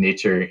grasp of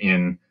nature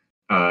in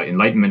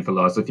Enlightenment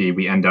philosophy,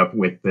 we end up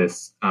with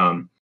this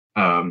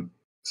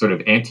sort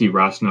of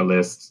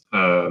anti-rationalist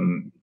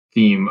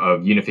theme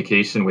of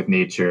unification with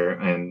nature,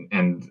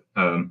 and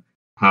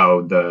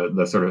how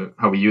the sort of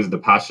how we use the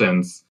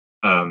passions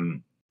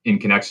in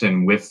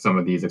connection with some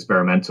of these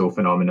experimental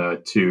phenomena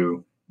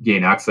to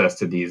gain access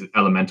to these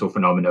elemental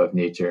phenomena of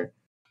nature.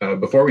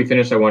 Before we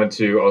finish, I wanted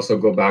to also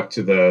go back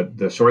to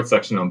the short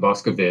section on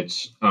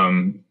Boscovich,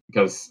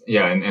 because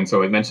and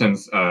so it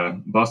mentions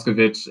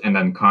Boscovich and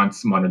then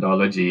Kant's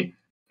monadology,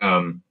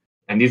 and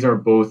these are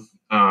both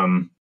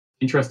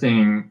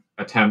interesting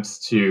attempts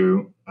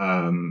to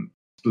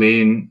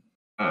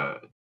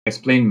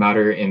explain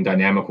matter in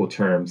dynamical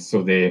terms.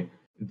 So they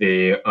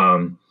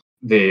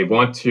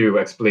want to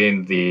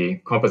explain the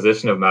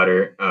composition of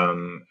matter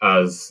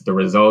as the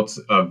result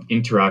of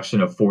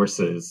interaction of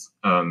forces,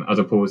 as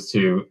opposed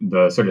to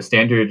the sort of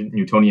standard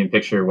Newtonian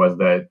picture was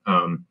that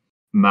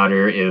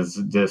matter is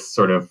this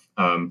sort of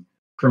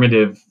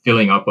primitive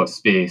filling up of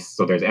space.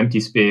 So there's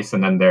empty space,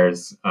 and then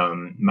there's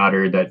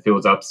matter that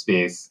fills up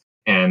space,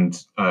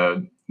 and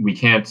we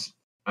can't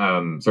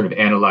sort of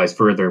analyze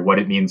further what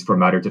it means for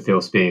matter to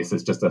fill space.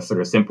 It's just a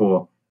sort of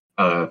simple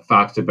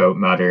fact about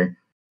matter.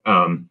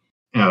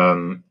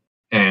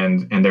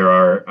 And there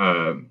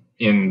are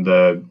in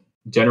the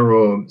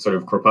general sort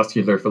of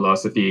corpuscular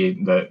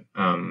philosophy that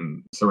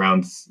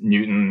surrounds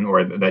Newton,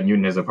 or that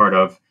Newton is a part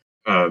of,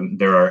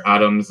 there are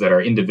atoms that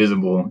are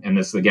indivisible, and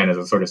this again is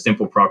a sort of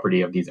simple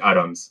property of these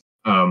atoms.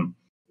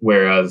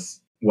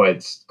 Whereas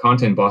what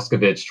Kant and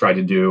Boscovich try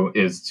to do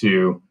is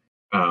to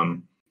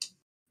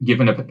give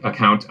an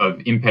account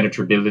of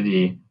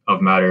impenetrability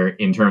of matter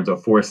in terms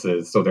of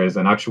forces. So there's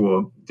an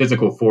actual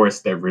physical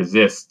force that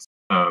resists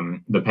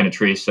the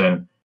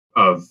penetration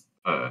of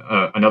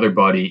another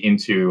body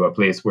into a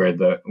place where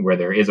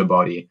there is a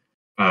body,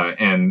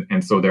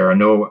 and so there are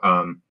no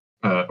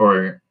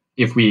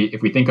if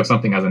we think of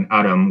something as an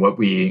atom, what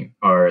we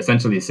are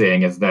essentially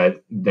saying is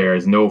that there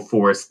is no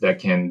force that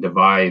can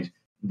divide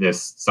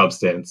this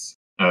substance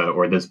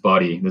or this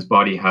body. This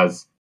body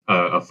has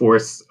a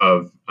force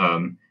of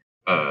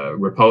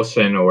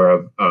repulsion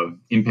or of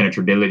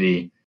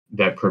impenetrability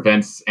that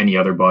prevents any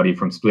other body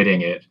from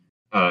splitting it.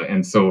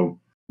 And so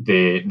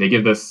they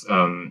give this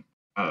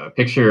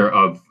picture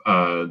of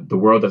the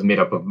world as made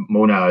up of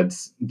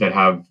monads that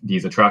have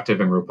these attractive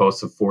and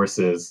repulsive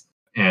forces.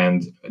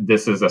 And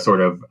this is a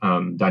sort of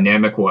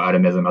dynamical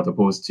atomism as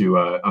opposed to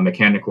a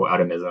mechanical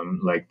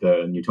atomism like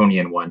the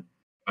Newtonian one.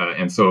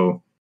 And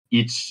so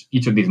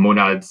each of these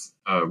monads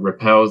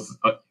repels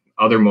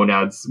other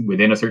monads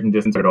within a certain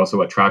distance, but it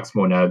also attracts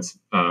monads,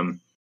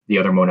 the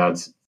other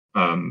monads,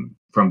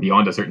 from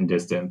beyond a certain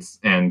distance.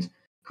 And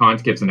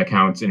Kant gives an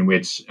account in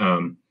which,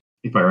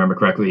 if I remember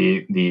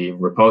correctly, the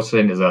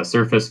repulsion is a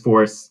surface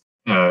force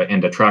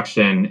and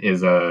attraction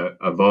is a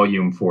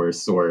volume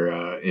force, or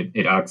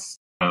it acts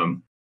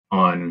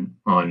on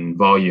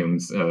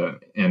volumes,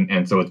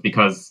 and so it's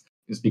because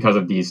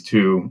of these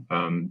two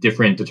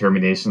different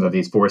determinations of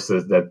these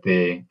forces that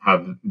they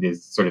have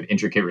these sort of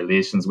intricate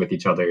relations with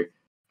each other.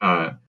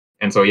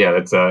 And so yeah,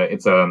 it's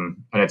an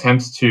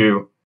attempt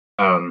to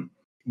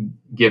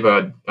give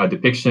a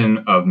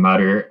depiction of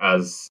matter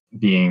as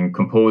being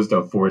composed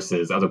of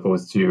forces, as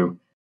opposed to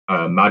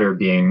matter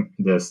being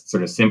this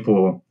sort of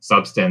simple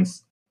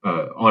substance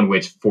on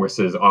which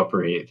forces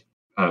operate.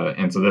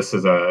 And so this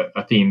is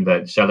a theme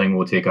that Schelling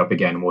will take up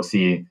again. We'll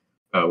see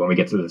when we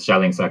get to the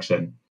Schelling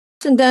section.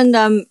 And then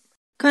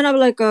kind of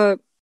like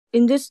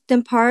in this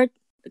part,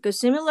 like a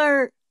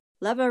similar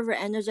level of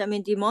energy. I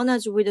mean, the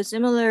monads with a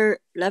similar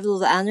level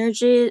of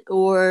energy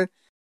or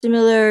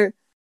similar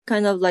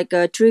kind of like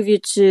a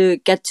tribute to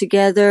get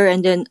together,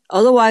 and then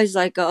otherwise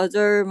like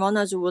other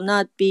monads will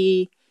not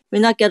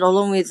get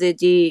along with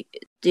the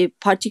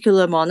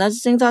particular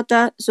monads, things like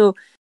that. So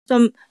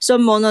some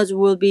monads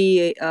will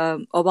be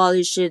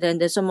abolished,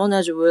 and then some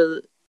monads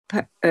will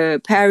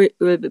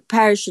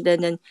perish,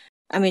 and then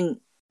I mean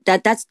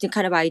that's the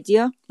kind of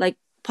idea. Like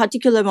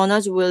particular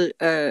monads will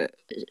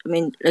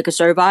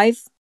survive.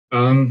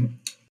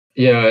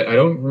 Yeah, I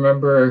don't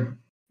remember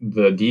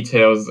the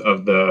details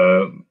of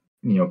the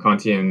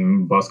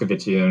Kantian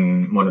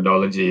Boscovichian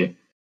monadology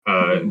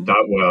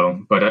that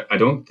well, but I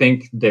don't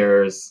think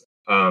there's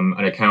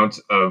an account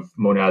of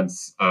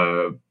monads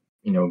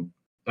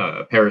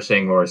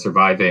perishing or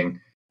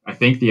surviving. I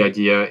think the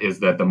idea is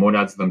that the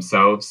monads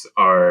themselves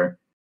are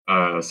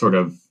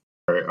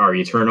are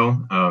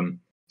eternal.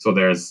 So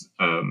there's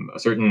a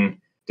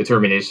certain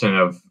determination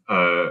of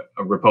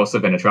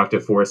repulsive and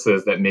attractive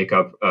forces that make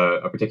up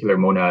a particular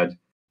monad,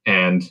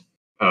 and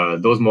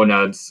those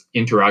monads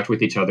interact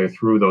with each other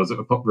through those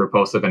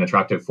repulsive and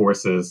attractive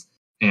forces.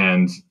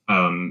 And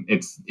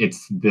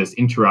it's this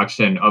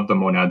interaction of the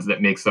monads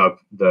that makes up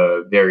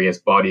the various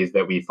bodies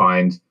that we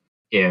find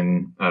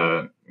in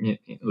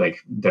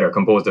that are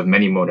composed of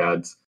many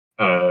monads.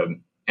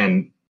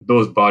 And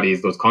those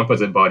bodies, those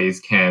composite bodies,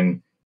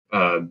 can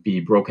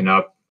be broken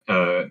up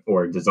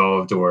or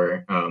dissolved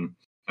or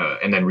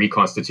and then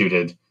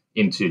reconstituted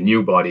into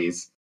new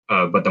bodies.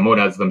 But the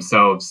monads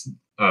themselves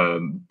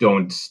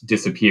don't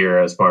disappear,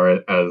 as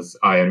far as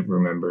I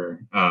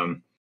remember.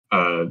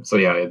 So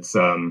yeah, it's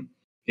an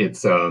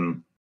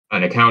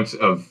account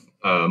of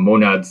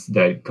monads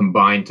that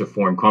combine to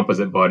form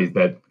composite bodies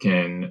that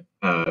can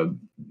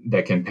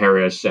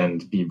perish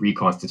and be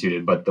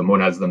reconstituted, but the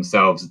monads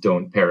themselves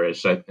don't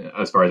perish,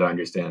 as far as I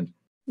understand.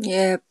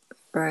 Yeah,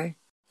 right.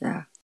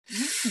 Yeah.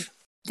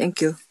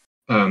 Thank you.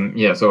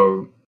 Yeah,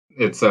 so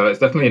it's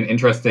definitely an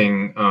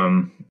interesting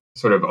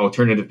sort of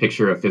alternative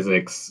picture of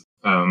physics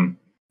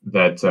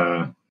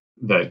that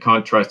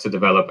Kant tries to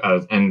develop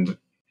as, and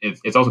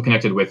it's also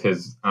connected with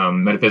his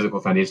metaphysical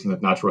foundations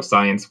of natural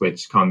science,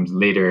 which comes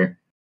later,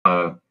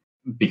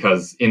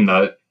 because in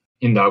that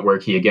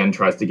work he again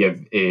tries to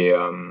give a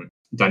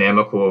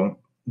dynamical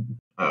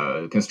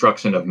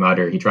construction of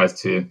matter. He tries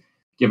to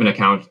give an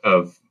account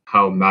of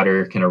how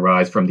matter can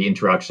arise from the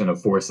interaction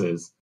of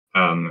forces.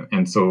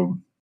 And so,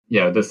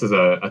 yeah, this is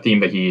a theme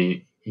that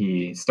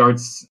he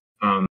starts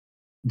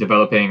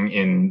developing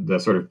in the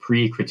sort of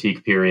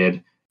pre-critique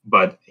period,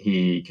 but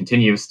he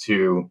continues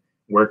to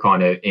work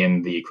on it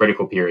in the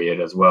critical period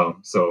as well.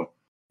 So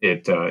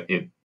it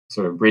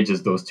sort of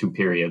bridges those two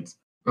periods.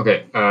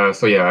 Okay,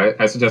 so yeah,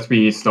 I suggest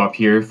we stop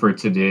here for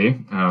today.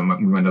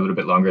 We went a little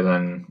bit longer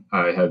than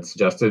I had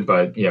suggested,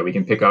 but yeah, we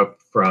can pick up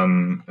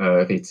from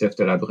Récif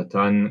de la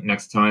Bretonne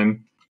next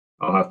time.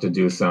 I'll have to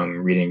do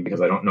some reading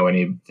because I don't know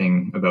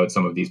anything about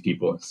some of these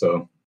people,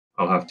 so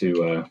I'll have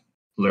to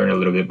learn a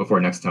little bit before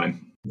next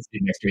time. See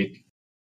you next week.